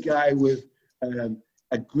great guy with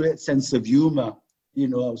a great sense of humour. You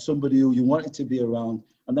know, somebody who you wanted to be around.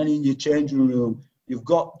 And then in your changing room, you've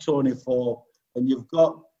got Tony Thorpe, and you've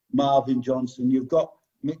got Marvin Johnson, you've got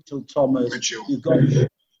Mitchell Thomas, you've got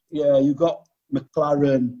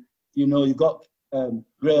McLaren, you know, you've got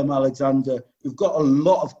Graham Alexander. You've got a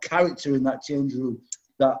lot of character in that change room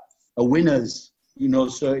that are winners, you know.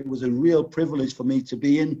 So it was a real privilege for me to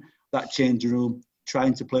be in that change room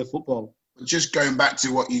trying to play football. Just going back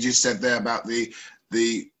to what you just said there about the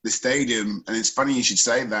stadium, and it's funny you should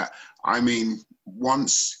say that. I mean,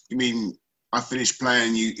 I finished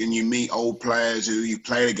playing you and you meet old players who you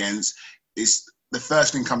played against, it's the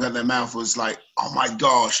first thing comes out of their mouth was like, oh my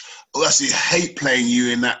gosh, I actually hate playing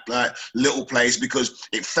you in that little place, because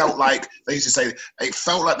it felt like, they used to say, it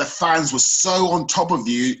felt like the fans were so on top of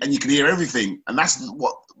you and you could hear everything. And that's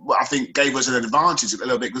what I think gave us an advantage a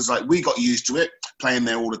little bit, because like we got used to it playing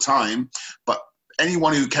there all the time. But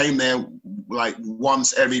anyone who came there like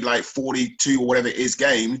once every like 42 or whatever it is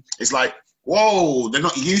game, it's like, whoa, they're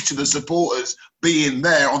not used to the supporters being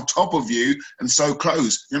there on top of you and so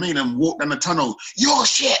close. You know what I mean? And walk down the tunnel, your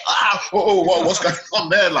shit. What's going on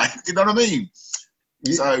there? Like, you know what I mean?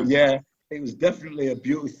 So yeah, it was definitely a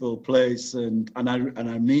beautiful place, and I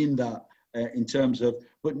mean that in terms of,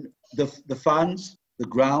 but the fans, the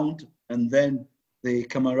ground, and then the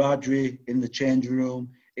camaraderie in the change room.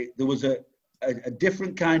 There was a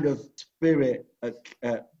different kind of spirit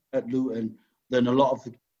at Luton than a lot of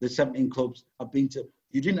the 17 clubs I've been to.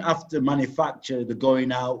 You didn't have to manufacture the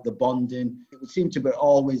going out, the bonding. It seemed to be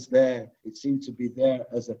always there. It seemed to be there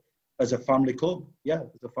as a family club. Yeah,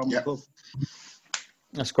 as a family club.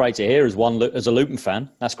 That's great to hear as a Luton fan.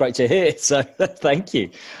 That's great to hear. So thank you.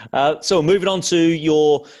 So moving on to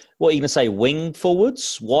your, what are you going to say, wing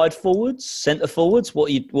forwards, wide forwards, centre forwards? What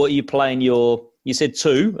are you playing you said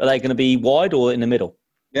two. Are they going to be wide or in the middle?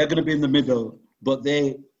 They're going to be in the middle, but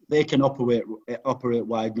they can operate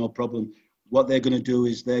wide, no problem. What they're going to do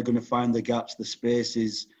is they're going to find the gaps, the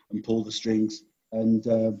spaces, and pull the strings. And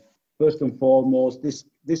first and foremost, this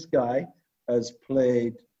guy has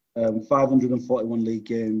played 541 league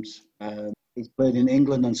games. He's played in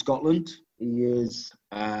England and Scotland. He is,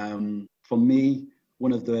 for me,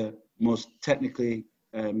 one of the most technically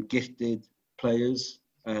gifted players.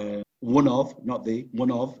 One of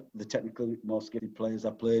the technically most gifted players I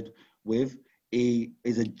played with. He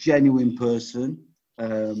is a genuine person.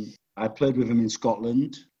 I played with him in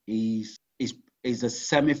Scotland. He's a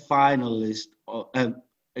semi-finalist.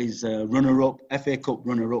 He's a runner-up, FA Cup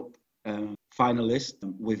runner-up finalist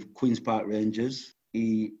with Queen's Park Rangers.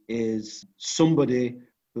 He is somebody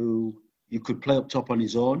who you could play up top on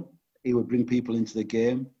his own. He would bring people into the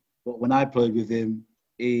game. But when I played with him,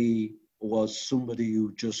 he was somebody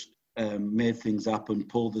who just made things happen,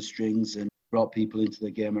 pulled the strings, and brought people into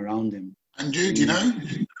the game around him. And do you know?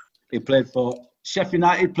 He played for Sheffield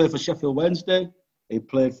United, played for Sheffield Wednesday. He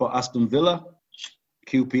played for Aston Villa,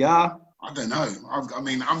 QPR. I don't know.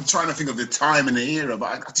 I'm trying to think of the time and the era,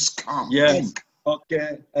 but I just can't think.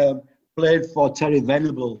 Okay. Played for Terry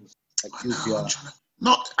Venables at QPR.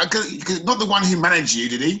 Not the one who managed you,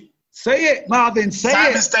 did he? Say it, Marvin, say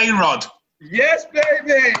Simon it. Steinrod. Yes,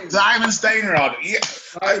 baby. Simon Steinrod. Yeah.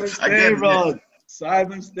 Simon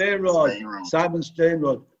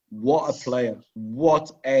Steinrod. What a player.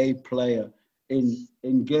 What a player. In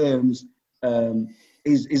games,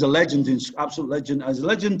 he's a legend, absolute legend. As a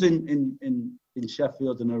legend in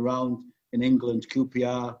Sheffield and around in England,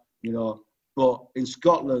 QPR, you know. But in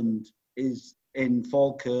Scotland, is in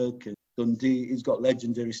Falkirk and Dundee, he's got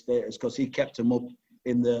legendary status because he kept them up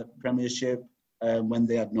in the Premiership when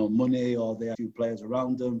they had no money or they had few players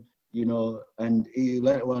around them, you know. And he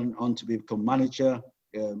later went on to become manager.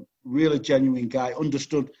 Really genuine guy,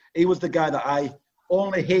 understood. He was the guy that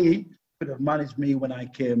only he could have managed me when I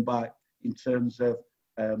came back in terms of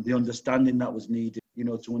the understanding that was needed, you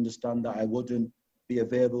know, to understand that I wouldn't be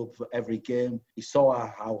available for every game. He saw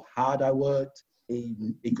how hard I worked. He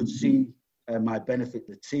could see my benefit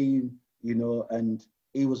to the team, you know, and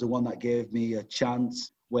he was the one that gave me a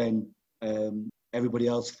chance when everybody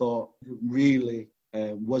else thought really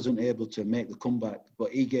wasn't able to make the comeback.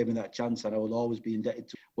 But he gave me that chance and I will always be indebted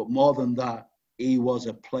to him. But more than that, he was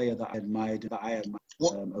a player that I admired.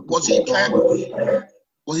 Was he player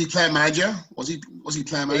manager? Was he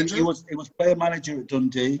player manager? He was player manager at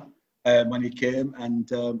Dundee when he came, and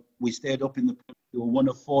we stayed up in the. We were one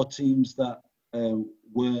of 4 teams that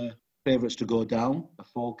were favourites to go down: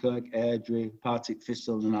 Falkirk, Airdrie, Partick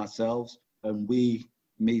Thistle, and ourselves. And we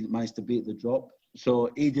managed to beat the drop. So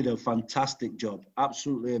he did a fantastic job,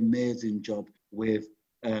 absolutely amazing job with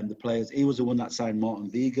the players. He was the one that signed Morton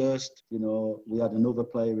Weghorst. You know, we had another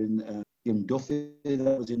player in Jim Duffy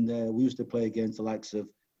that was in there. We used to play against the likes of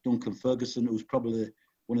Duncan Ferguson, who's probably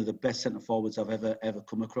one of the best centre forwards I've ever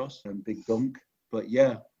come across, and Big Dunk. But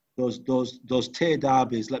yeah, those tier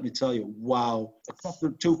derbies, let me tell you, wow. Across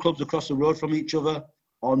the two clubs across the road from each other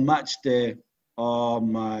on match day, oh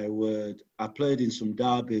my word. I played in some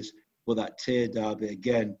derbies, but that tier derby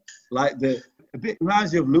again, like a bit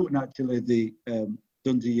reminds me of Luton actually, the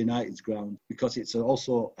Dundee United's ground, because it's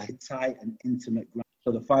also a tight and intimate ground.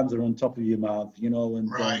 So the fans are on top of you, Marv, you know, and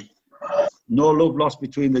Right. No love lost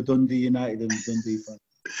between the Dundee United and the Dundee fans.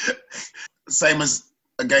 Same as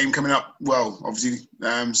a game coming up, well, obviously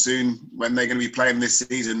soon, when they're going to be playing this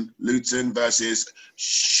season, Luton versus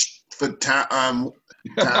Sheffield Town.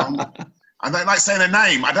 I don't like saying their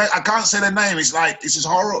name. I can't say their name. It's just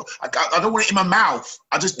horrible. I don't want it in my mouth.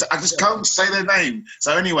 I just can't say their name.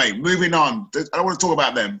 So anyway, moving on. I don't want to talk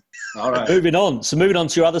about them. All right. Moving on. So moving on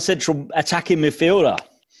to your other central attacking midfielder.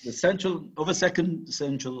 The other second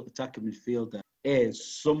central attacking midfielder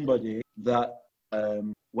is somebody that,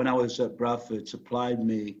 when I was at Bradford, supplied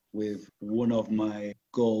me with one of my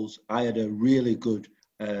goals. I had a really good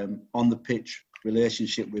on the pitch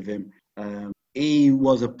relationship with him. He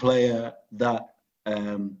was a player that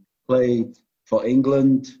played for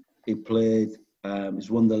England. He played. He's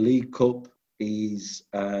won the League Cup. He's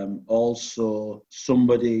also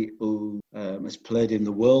somebody who has played in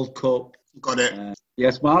the World Cup. Got it.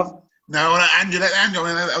 Yes, Marv? No, Andrew.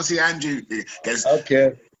 Obviously, Andrew.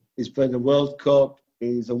 Okay. He's played the World Cup.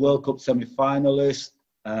 He's a World Cup semi-finalist.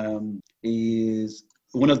 He is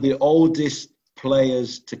one of the oldest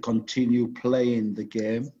players to continue playing the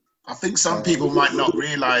game. I think some people might not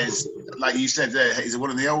realise, like you said, he's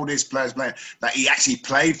one of the oldest players playing, that he actually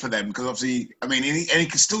played for them. Because obviously, I mean, he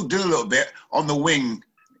can still do a little bit on the wing.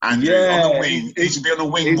 And on the wing, he should be on the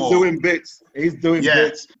wing more. He's doing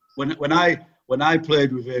bits. When I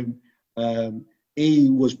played with him, he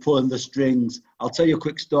was pulling the strings. I'll tell you a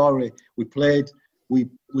quick story. We played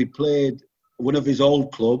one of his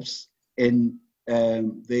old clubs in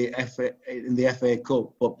the FA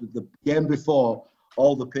Cup, but the game before,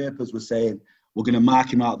 all the papers were saying we're going to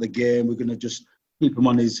mark him out of the game. We're going to just keep him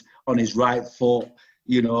on his right foot.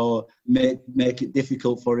 You know, make it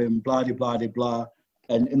difficult for him. Blah blah blah blah.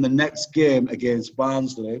 And in the next game against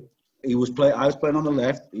Barnsley, I was playing on the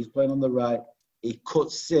left. He's playing on the right. He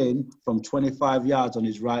cuts in from 25 yards on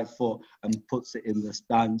his right foot and puts it in the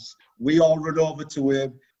stands. We all run over to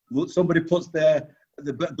him. Somebody goes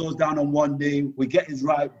down on one knee. We get his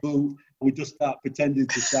right boot. We just start pretending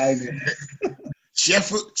to sign it.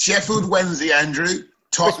 Sheffield Wednesday, Andrew.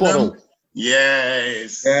 Tottenham.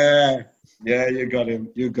 Yes. Yeah, you got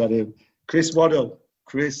him. Chris Waddle.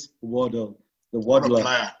 The Waddler. What a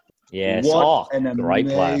player. Yes. What an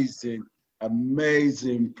great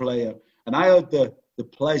amazing player. And I had the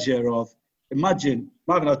pleasure of, imagine,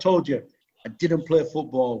 Marvin, I told you, I didn't play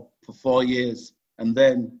football for 4 years. And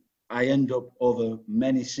then I end up over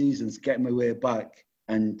many seasons getting my way back.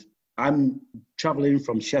 And I'm travelling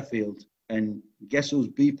from Sheffield. And guess who's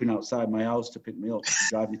beeping outside my house to pick me up, to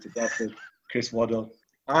drive me to Bradford? Chris Waddle.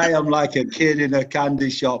 I am like a kid in a candy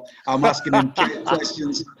shop. I'm asking him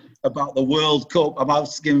questions about the World Cup. I'm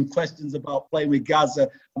asking him questions about playing with Gaza.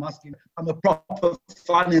 I'm a proper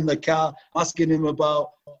fan in the car. I'm asking him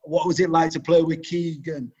about what was it like to play with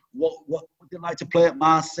Keegan? What was it like to play at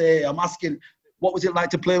Marseille? I'm asking, what was it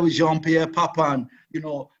like to play with Jean-Pierre Papin? You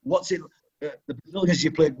know, what's it, the Brazilians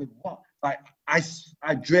you played with? What? Like,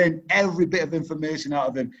 I drained every bit of information out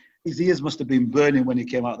of him. His ears must have been burning when he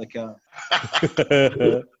came out of the car.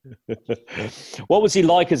 What was he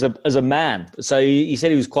like as a man? So you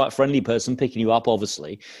said he was quite a friendly person, picking you up,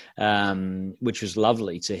 obviously, which was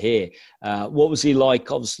lovely to hear. What was he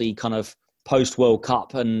like, obviously, kind of post-World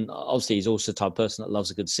Cup? And obviously he's also the type of person that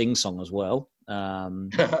loves a good sing-song as well.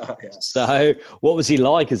 Yes. So what was he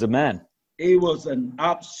like as a man? He was an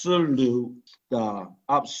absolute star.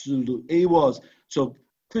 He was. So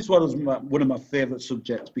Chris Waddle's one of my favourite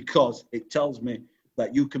subjects because it tells me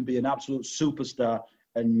that you can be an absolute superstar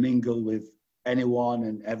and mingle with anyone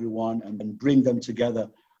and everyone and bring them together.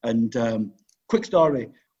 And quick story,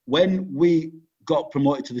 when we got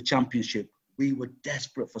promoted to the Championship, we were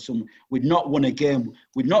desperate for someone. We'd not won a game.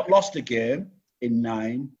 We'd not lost a game in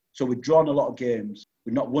 9, so we'd drawn a lot of games.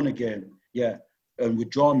 We'd not won a game, and we'd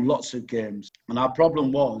drawn lots of games. And our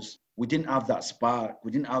problem was we didn't have that spark.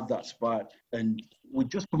 And we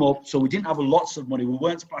just come up, so we didn't have lots of money. We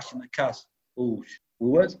weren't splashing the cash.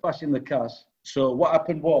 So what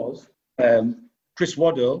happened was, Chris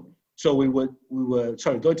Waddle, so we were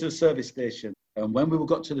going to the service station. And when we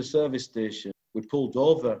got to the service station, we pulled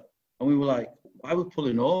over, and we were like, why are we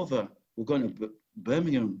pulling over? We're going to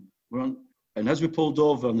Birmingham. And as we pulled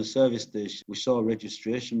over on the service station, we saw a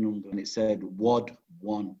registration number, and it said WAD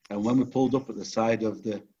 1. And when we pulled up at the side of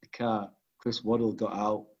the car, Chris Waddle got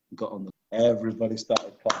out, got on the... Everybody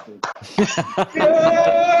started clapping.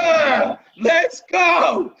 Yeah! Let's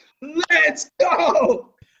go! Let's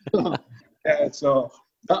go! Yeah, so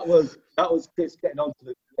that was Chris getting onto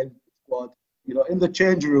the squad. You know, in the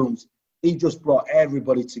change rooms, he just brought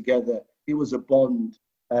everybody together. He was a bond.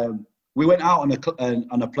 We went out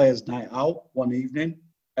on a players' night out one evening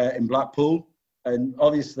in Blackpool, and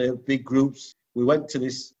obviously big groups. We were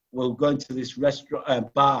going to this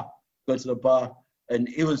restaurant bar, going to the bar, and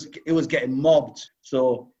it was getting mobbed.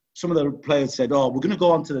 So some of the players said, "Oh, we're going to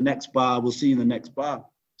go on to the next bar. We'll see you in the next bar."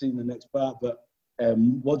 But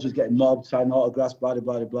Wads was getting mobbed, signing autographs, blah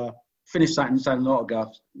blah blah blah. Finished signing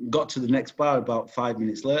autographs. Got to the next bar about 5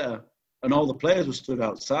 minutes later, and all the players were stood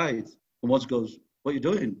outside. And Wads goes, "What are you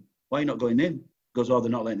doing? Why are you not going in?" He goes, "Oh, they're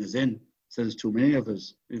not letting us in. Says there's too many of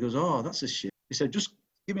us." He goes, "Oh, that's a shit." He said, "Just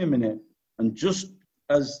give me a minute." And just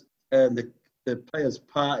as the players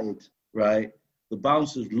parted, right, the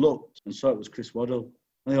bouncers looked and saw it was Chris Waddle.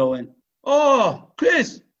 And they all went, "Oh,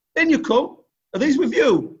 Chris, in you come. Are these with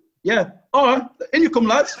you?" "Yeah." "All right, in you come,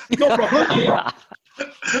 lads. No problem."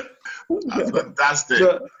 That's fantastic.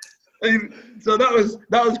 So that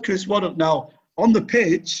was Chris Waddle. Now, on the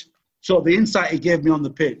pitch, so the insight he gave me on the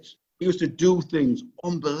pitch, he used to do things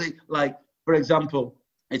unbelievable. Like, for example,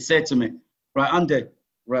 it said to me, "Right, Andy,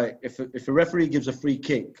 right, if a referee gives a free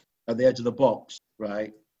kick at the edge of the box,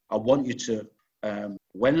 right, I want you to,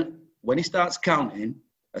 when he starts counting,"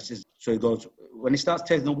 so he goes, when he starts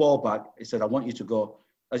taking the ball back, he said, "I want you to go,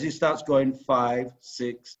 as he starts going 5,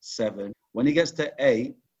 6, 7, when he gets to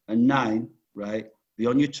 8 and 9, right, be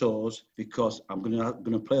on your toes, because I'm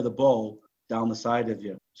gonna play the ball down the side of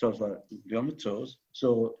you." So I was like, "Be on the toes."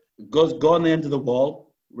 So go on the end of the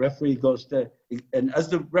wall. Referee goes there, and as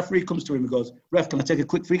the referee comes to him, he goes, "Ref, can I take a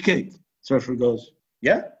quick free kick?" So referee goes,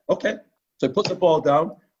 "Yeah, okay." So he puts the ball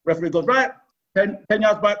down. Referee goes, "Right, 10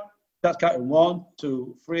 yards back." That's counting 1,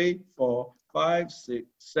 2, 3, 4, 5, 6,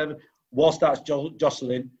 7. Wall starts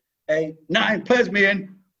jostling. 8, 9, players me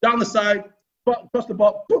in, down the side, across the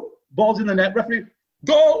box, ball's in the net. Referee,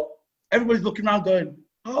 goal. Everybody's looking around going,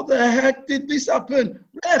 "How the heck did this happen?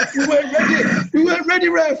 Ref, we weren't ready. We weren't ready,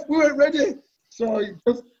 ref. We weren't ready." So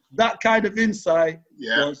just that kind of insight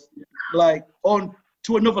was like on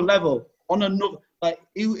to another level. On another, like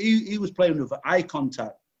he was playing with eye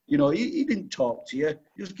contact. You know, he didn't talk to you.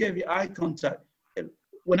 He just gave you eye contact.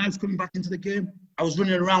 When I was coming back into the game, I was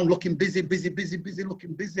running around looking busy,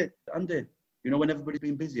 looking busy. Andy, you know, when everybody's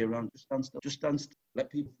been busy around, just stand still. Let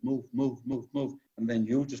people move. And then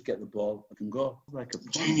you just get the ball and can go. Like a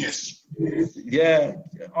genius. Yeah,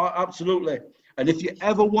 absolutely. And if you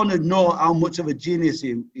ever want to know how much of a genius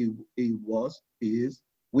he is,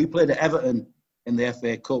 we played at Everton in the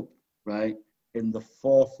FA Cup, right? In the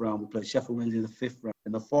 4th round, we played Sheffield Wednesday in the 5th round.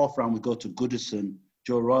 In the 4th round, we go to Goodison.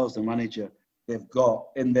 Joe Royle's the manager. They've got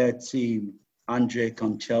in their team Andrei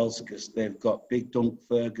Konchelskas. They've got Big Dunk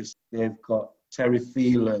Ferguson. They've got Terry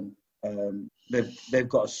Phelan. They've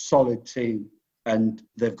got a solid team, and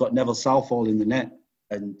they've got Neville Southall in the net.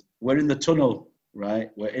 And we're in the tunnel, right?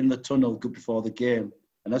 We're in the tunnel good before the game.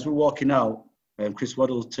 And as we're walking out, Chris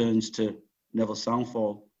Waddle turns to Neville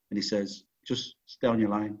Southall and he says, "Just stay on your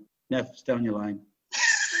line. Nev, stay on your line."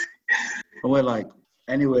 And we're like,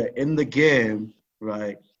 anyway, in the game,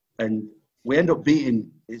 right? And we end up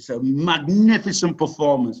beating, it's a magnificent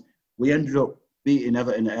performance. We ended up beating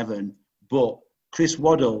Everton at Everton, but Chris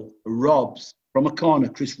Waddle robs, from a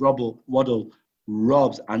corner, Waddle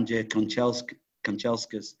robs Andrei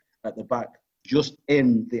Konchelskas at the back, just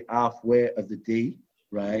in the halfway of the D,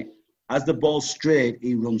 right? As the ball's straight,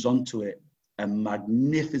 he runs onto it and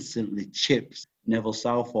magnificently chips Neville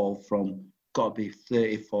Southall from, got to be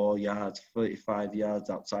 34 yards, 35 yards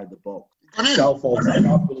outside the box. Southall's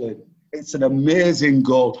it's an amazing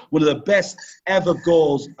goal. One of the best ever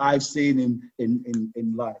goals I've seen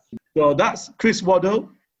in life. So that's Chris Waddle.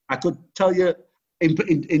 I could tell you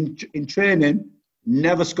in training,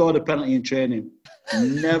 never scored a penalty in training.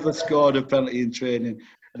 Never scored a penalty in training.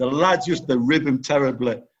 The lads used to rib him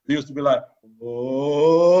terribly. They used to be like,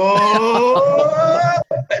 "Oh!"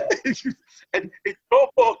 And it's so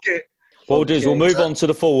okay. What we'll do is we'll move on to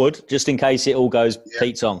the forward, just in case it all goes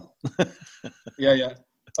Pete's on. Yeah.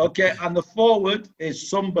 Okay, and the forward is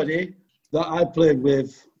somebody that I played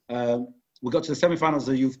with. We got to the semi-finals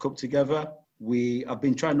of the Youth Cup together. I've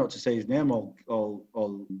been trying not to say his name all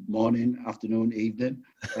morning, afternoon, evening.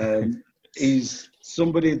 He's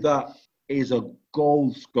somebody that is a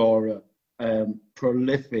goal scorer,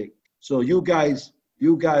 prolific. So you guys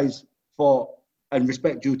thought, and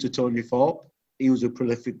respect due to Tony Thorpe, he was a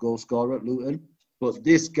prolific goal scorer at Luton. But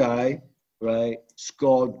this guy, right,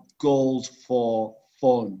 scored goals for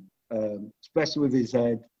fun, especially with his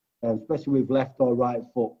head, especially with left or right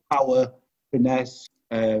foot, power, finesse.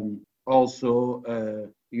 Also,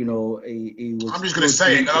 you know, he was. I'm just going to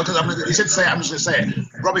say it because you said say it. I'm just going to say it.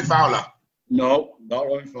 Robbie Fowler. No, not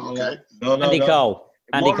Robbie Fowler. Okay. No. Andy Cole.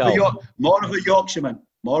 Andy Cole. More of a Yorkshireman.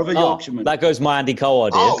 More of a Yorkshireman. That goes my Andy Cole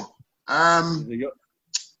idea.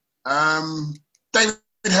 David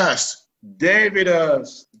Hirst. David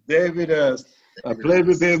Hirst. I played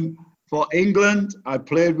with him for England. I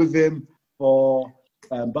played with him for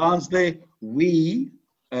Barnsley. We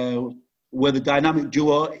were the dynamic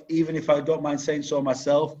duo, even if I don't mind saying so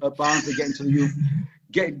myself, at Barnsley, getting to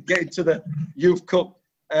the Youth Cup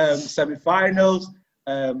semi-finals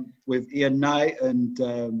with Ian Knight and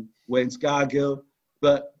Wayne Scargill.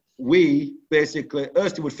 But we basically,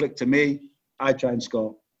 Hursty would flick to me, I try and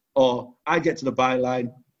score. Or I get to the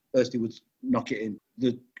byline, Hursty would knock it in.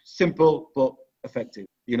 The simple but effective,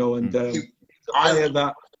 you know. And he's a player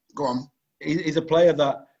that. Go on. He's a player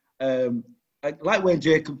that, like Wayne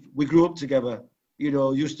Jacobs, we grew up together. You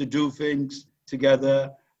know, used to do things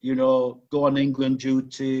together. You know, go on England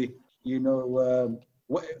duty. You know,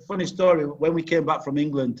 funny story. When we came back from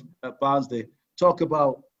England at Barnsley, talk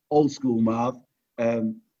about old school, Marv.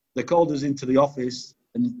 They called us into the office,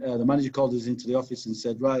 and the manager called us into the office and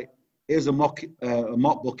said, "Right, here's a mop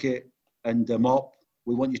bucket and a mop.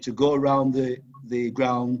 We want you to go around the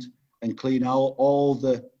ground and clean out all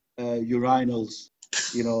the urinals.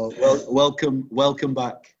 You know, welcome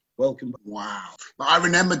back. Welcome back." Wow. But I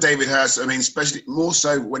remember David Hirst, I mean, especially more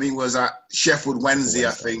so when he was at Sheffield Wednesday,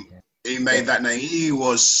 I think. He made that name. He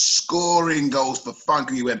was scoring goals for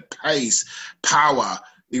fun. He went pace, power.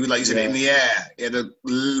 He was, like you said, in the air. He had a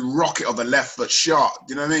rocket of a left foot shot.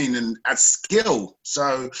 Do you know what I mean? And at skill.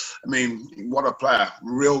 So, I mean, what a player.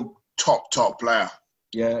 Real top player.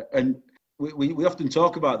 Yeah, and we often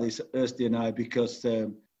talk about this, Hursty and I, because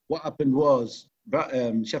what happened was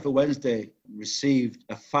Sheffield Wednesday received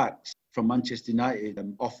a fax from Manchester United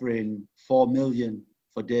offering $4 million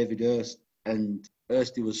for David Hirst. And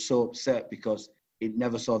Hursty was so upset because it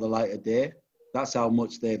never saw the light of day. That's how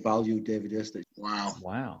much they valued David Hirst.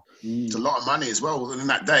 Wow. It's a lot of money as well in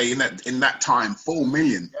that day, in that time, $4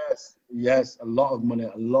 million. Yes, a lot of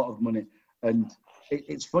money. And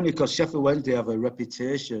it's funny because Sheffield Wednesday have a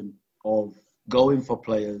reputation of going for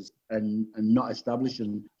players and not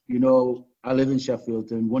establishing. You know, I live in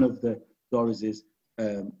Sheffield, and one of the stories is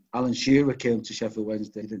Alan Shearer came to Sheffield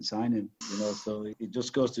Wednesday, didn't sign him. You know, so it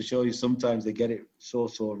just goes to show you sometimes they get it so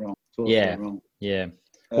wrong. So wrong. Yeah.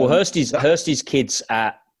 Well, Hursty's kid's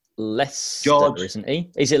at Leicester, George. Isn't he?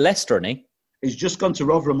 Is it Leicester, isn't he? He's just gone to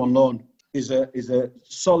Rotherham on loan. He's a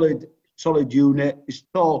solid unit. He's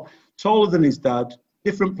taller than his dad,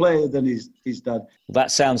 different player than his dad. Well,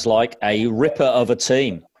 that sounds like a ripper of a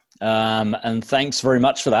team. And thanks very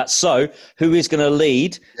much for that. So, who is going to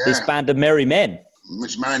lead this band of merry men?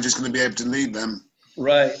 Which manager's going to be able to lead them?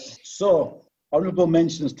 Right. So, honourable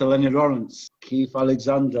mentions to Lenny Lawrence, Keith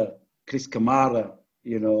Alexander, Chris Kamara.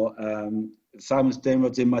 You know, Simon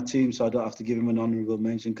Steinrod's in my team, so I don't have to give him an honourable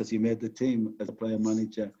mention because he made the team as a player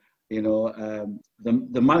manager. You know,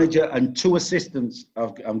 the manager and 2 assistants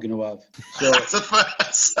I'm going to have. So that's the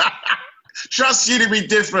first. Trust you to be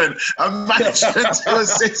different. A manager and 2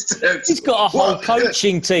 assistants. He's got a whole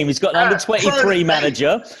coaching team. He's got an under-23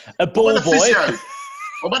 manager, a ball boy.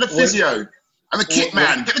 What about the physio? And the kit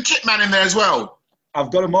man. Get the kit man in there as well.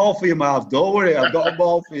 I've got them all for you, Marv. Don't worry. I've got them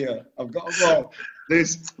all for you. I'll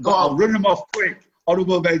run them off quick.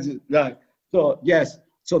 Honourable mention. Right. So, yes.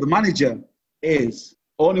 So, the manager is...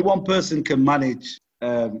 Only one person can manage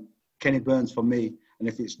Kenny Burns for me. And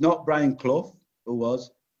if it's not Brian Clough, who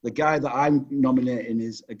was, the guy that I'm nominating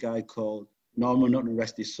is a guy called Norman Hunter,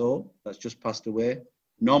 rest his soul, that's just passed away.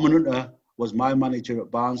 Norman Hunter was my manager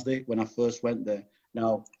at Barnsley when I first went there.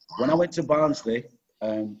 Now, when I went to Barnsley,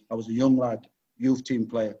 I was a young lad, youth team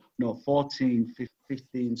player. 14,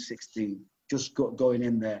 15, 16, just going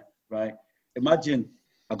in there, right? Imagine,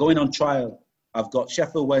 I go in on trial. I've got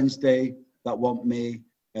Sheffield Wednesday that want me,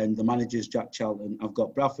 and the manager's Jack Charlton. I've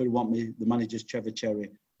got Bradford want me, the manager's Trevor Cherry.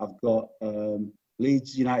 I've got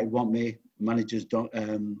Leeds United want me, the manager's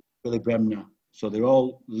Billy Bremner. So they're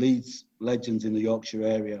all Leeds legends in the Yorkshire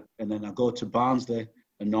area. And then I go to Barnsley,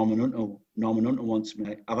 and Norman Hunter wants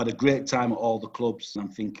me. I've had a great time at all the clubs, and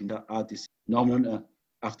I'm thinking that Norman Hunter,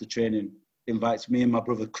 after training, invites me and my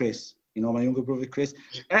brother Chris. You know my younger brother Chris?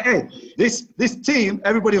 Hey, this team,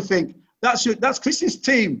 everybody will think, That's Chris's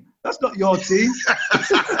team. That's not your team.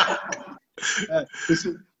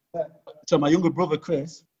 So my younger brother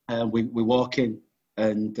Chris, we walk in,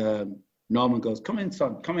 and Norman goes, "Come in,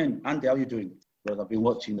 son. Come in. Andy, how you doing?" Well, I've been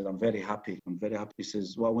watching it. I'm very happy. He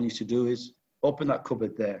says, "What I want you to do is open that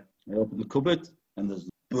cupboard there." I open the cupboard, and there's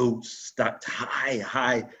boots stacked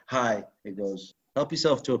high. He goes, "Help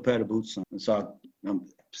yourself to a pair of boots, son." And so I'm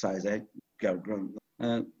size 8.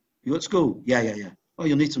 You at school? Yeah. Oh,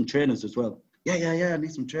 you'll need some trainers as well. Yeah, I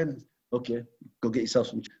need some trainers. Okay, go get yourself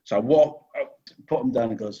some. So I put them down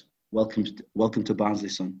and goes, welcome to Barnsley,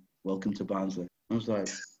 son. Welcome to Barnsley. I was like,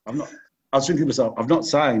 I was thinking to myself, I've not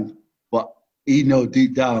signed, but he know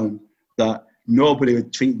deep down that nobody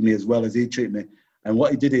would treat me as well as he treated me. And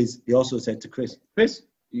what he did is, he also said to Chris,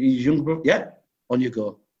 you young bro? Yeah, on you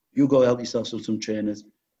go. You go help yourself to some trainers.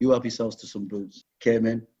 You help yourselves to some boots. Came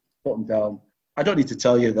in, put them down. I don't need to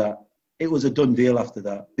tell you that it was a done deal after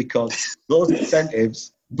that, because those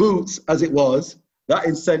incentives, boots as it was, that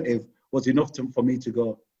incentive was enough for me to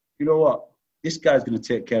go, you know what? This guy's going to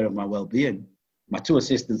take care of my well-being. My 2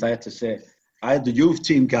 assistants, I had to say, I had the youth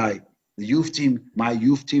team guy, my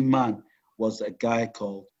youth team man was a guy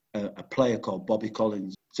called, a player called Bobby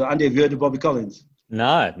Collins. So Andy, have you heard of Bobby Collins?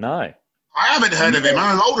 No. I haven't heard of him.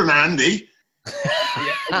 I'm older than Andy.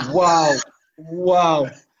 Wow.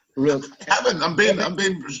 Real. I haven't. I'm being. I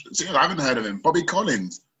haven't heard of him. Bobby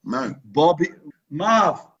Collins. No. Bobby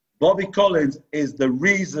Collins is the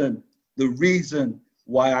reason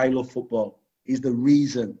why I love football. He's the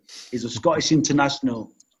reason. He's a Scottish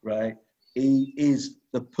international, right? He is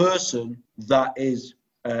the person that is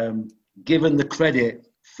given the credit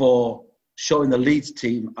for showing the Leeds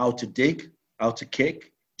team how to dig, how to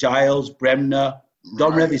kick. Giles, Bremner,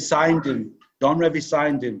 Don Revie signed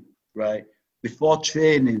him, right? Before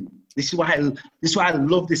training. This is why I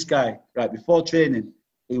love this guy, right? Before training,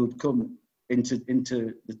 he would come into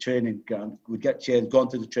the training ground. We'd get changed, go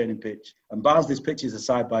onto the training pitch. And Barnsley's pitches are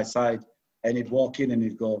side by side. And he'd walk in and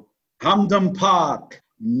he'd go, Hampden Park,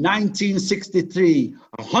 1963,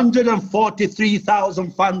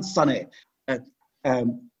 143,000 fans on it.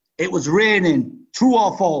 It was raining, true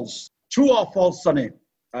or false, Sonny.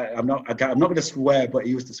 I'm not going to swear, but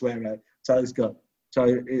he used to swear, right? So he'd go, so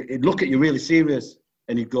he'd look at you really serious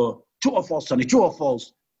and he'd go, true or false, Sonny, true or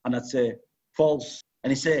false? And I'd say, false.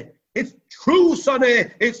 And he'd say, it's true, Sonny,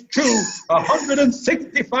 it's true.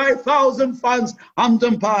 165,000 fans,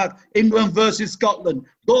 Hampden Park, England versus Scotland.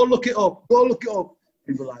 Go look it up.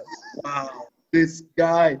 He'd be like, wow, this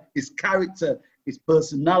guy, his character, his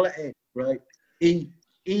personality, right? He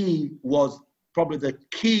was probably the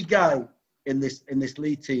key guy in this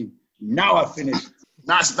league team. Now I've finished.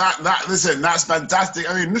 Listen, that's fantastic.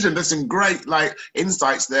 I mean, listen, there's some great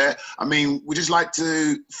insights there. I mean, we just like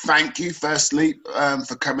to thank you firstly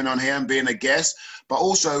for coming on here and being a guest, but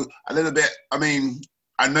also a little bit, I mean,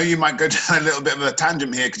 I know you might go down a little bit of a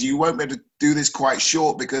tangent here because you won't be able to do this quite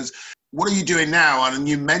short, because what are you doing now? And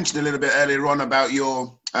you mentioned a little bit earlier on about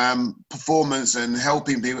your performance and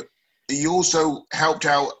helping people. You also helped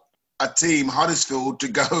out a team, Huddersfield, to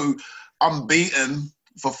go unbeaten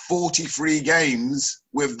for 43 games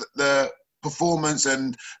with the performance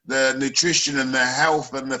and the nutrition and the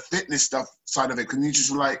health and the fitness stuff side of it. Can you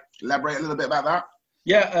just elaborate a little bit about that?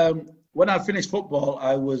 Yeah, when I finished football,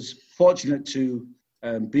 I was fortunate to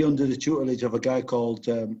be under the tutelage of a guy called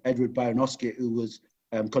Edward Baranowski, who was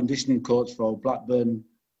conditioning coach for Blackburn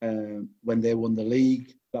when they won the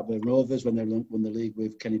league, Blackburn Rovers when they won the league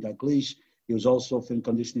with Kenny Dalglish. He was also film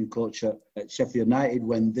conditioning coach at Sheffield United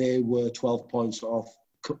when they were 12 points off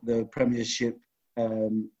the Premiership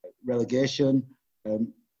relegation.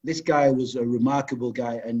 This guy was a remarkable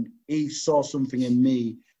guy, and he saw something in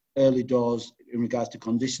me early doors in regards to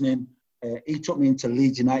conditioning. He took me into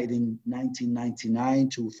Leeds United in 1999,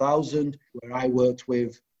 2000, where I worked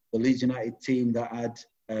with the Leeds United team that had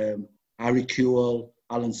Harry Kewell,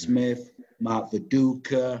 Alan Smith, Mark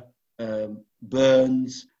Viduka,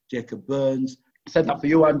 Burns, Jacob Burns. I said that for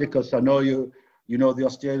you, Andy, because I know you know the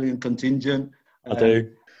Australian contingent. I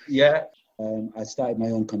do. Yeah. I started my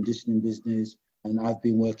own conditioning business, and I've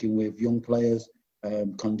been working with young players,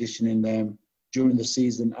 conditioning them during the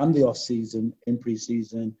season and the off-season, in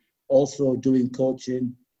pre-season, also doing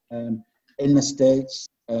coaching in the States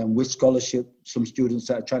with scholarship, some students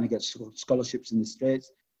that are trying to get scholarships in the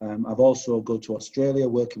States. I've also gone to Australia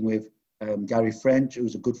working with Gary French,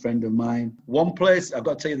 who's a good friend of mine. One place, I've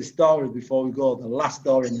got to tell you the story before we go, the last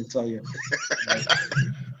story I'm going to tell you.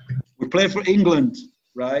 We play for England,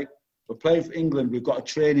 right? We're playing for England, we've got a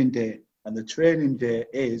training day, and the training day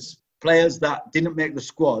is players that didn't make the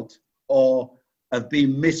squad or have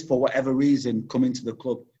been missed for whatever reason come into the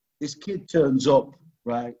club. This kid turns up,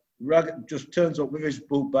 right? Just turns up with his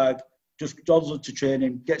boot bag, just dodges up to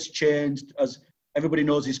training, gets changed as everybody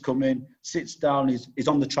knows he's coming, sits down, he's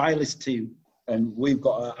on the trialist team, and we've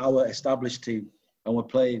got our established team, and we're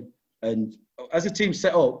playing. And as a team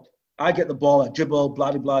set up, I get the ball, I dribble,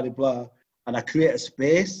 blah, blah, blah, blah, and I create a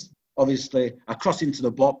space. Obviously, I cross into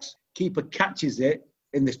the box. Keeper catches it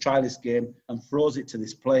in this trialist game and throws it to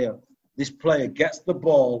this player. This player gets the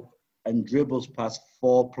ball and dribbles past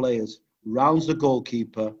 4 players, rounds the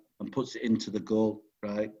goalkeeper and puts it into the goal,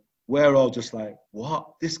 right? We're all just like,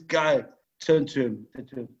 what? This guy turned to him, said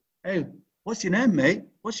to him, hey, what's your name, mate?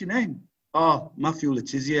 What's your name? Oh, Matthew Le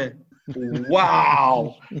Tissier.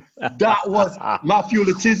 Wow. That was Matthew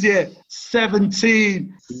Le Tissier,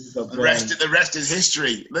 17. The rest is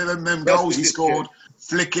history. Them goals he scored,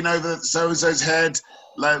 flicking over so-and-so's head,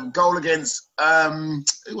 like goal against, who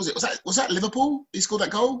was it? Was that Liverpool? He scored that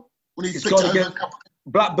goal? When he flicked over a couple.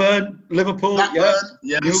 Blackburn, Liverpool,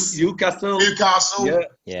 yes. Newcastle.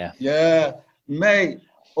 Yeah. Mate,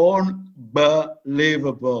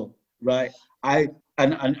 unbelievable, right? I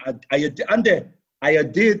adhered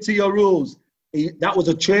to your rules. That was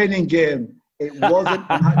a training game. It wasn't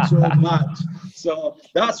an actual match. So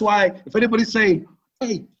that's why, if anybody's saying,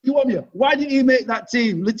 hey, why didn't you make that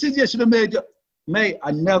team? Le Tissier should have made it. Mate,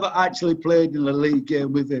 I never actually played in a league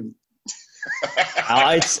game with him.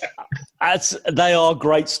 They are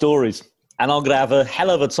great stories. And I'm going to have a hell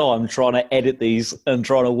of a time trying to edit these and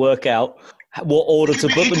trying to work out what order to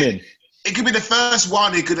put them in. It could be the first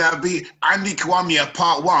one. It could be Andy Kwamia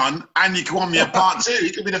Part 1, Andy Kwamia Part 2.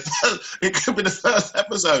 It could be the first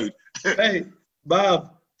episode. Hey,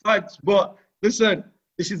 Bob, thanks. But listen,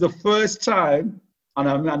 this is the first time, and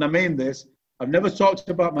I mean this, I've never talked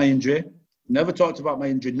about my injury.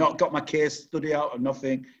 Not got my case study out or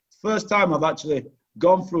nothing. First time I've actually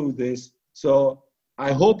gone through this. So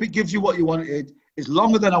I hope it gives you what you wanted. It's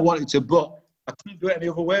longer than I wanted to, but I couldn't do it any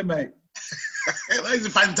other way, mate. That is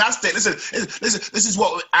fantastic. Listen, this is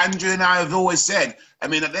what Andrew and I have always said. I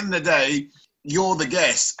mean, at the end of the day, you're the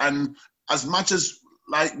guest, and as much as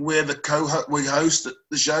like we're the we host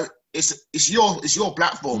the show, it's your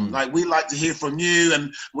platform. Like, we like to hear from you,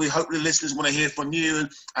 and we hope the listeners want to hear from you.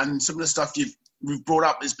 And some of the stuff we've brought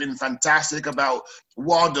up has been fantastic about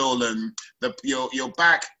Waddle and your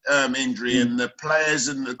back injury and the players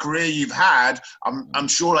and the career you've had. I'm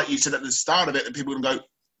sure, like you said at the start of it, that people can go,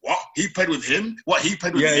 what? He played with him? What? He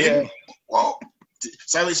played with him? Yeah. What?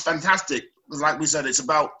 So it's fantastic. Like we said, it's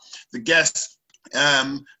about the guests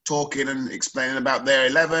talking and explaining about their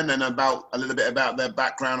 11 and about a little bit about their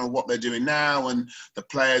background and what they're doing now, and the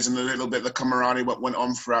players, and a little bit of the camaraderie what went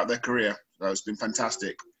on throughout their career. So it's been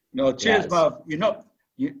fantastic. No, cheers, Bob. Go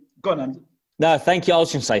on, Andy. No, thank you. I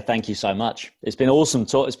was going to say thank you so much. It's been awesome.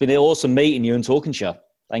 It's been awesome meeting you and talking to you.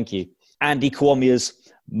 Thank you. Andy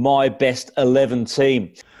Kwamia's My Best 11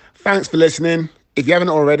 team. Thanks for listening. If you haven't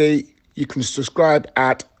already, you can subscribe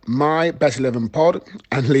at My Best 11 Pod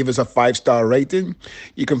and leave us a 5-star rating.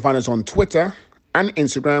 You can find us on Twitter and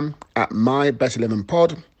Instagram at My Best 11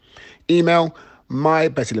 Pod. Email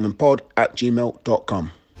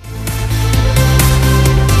mybest11pod@gmail.com.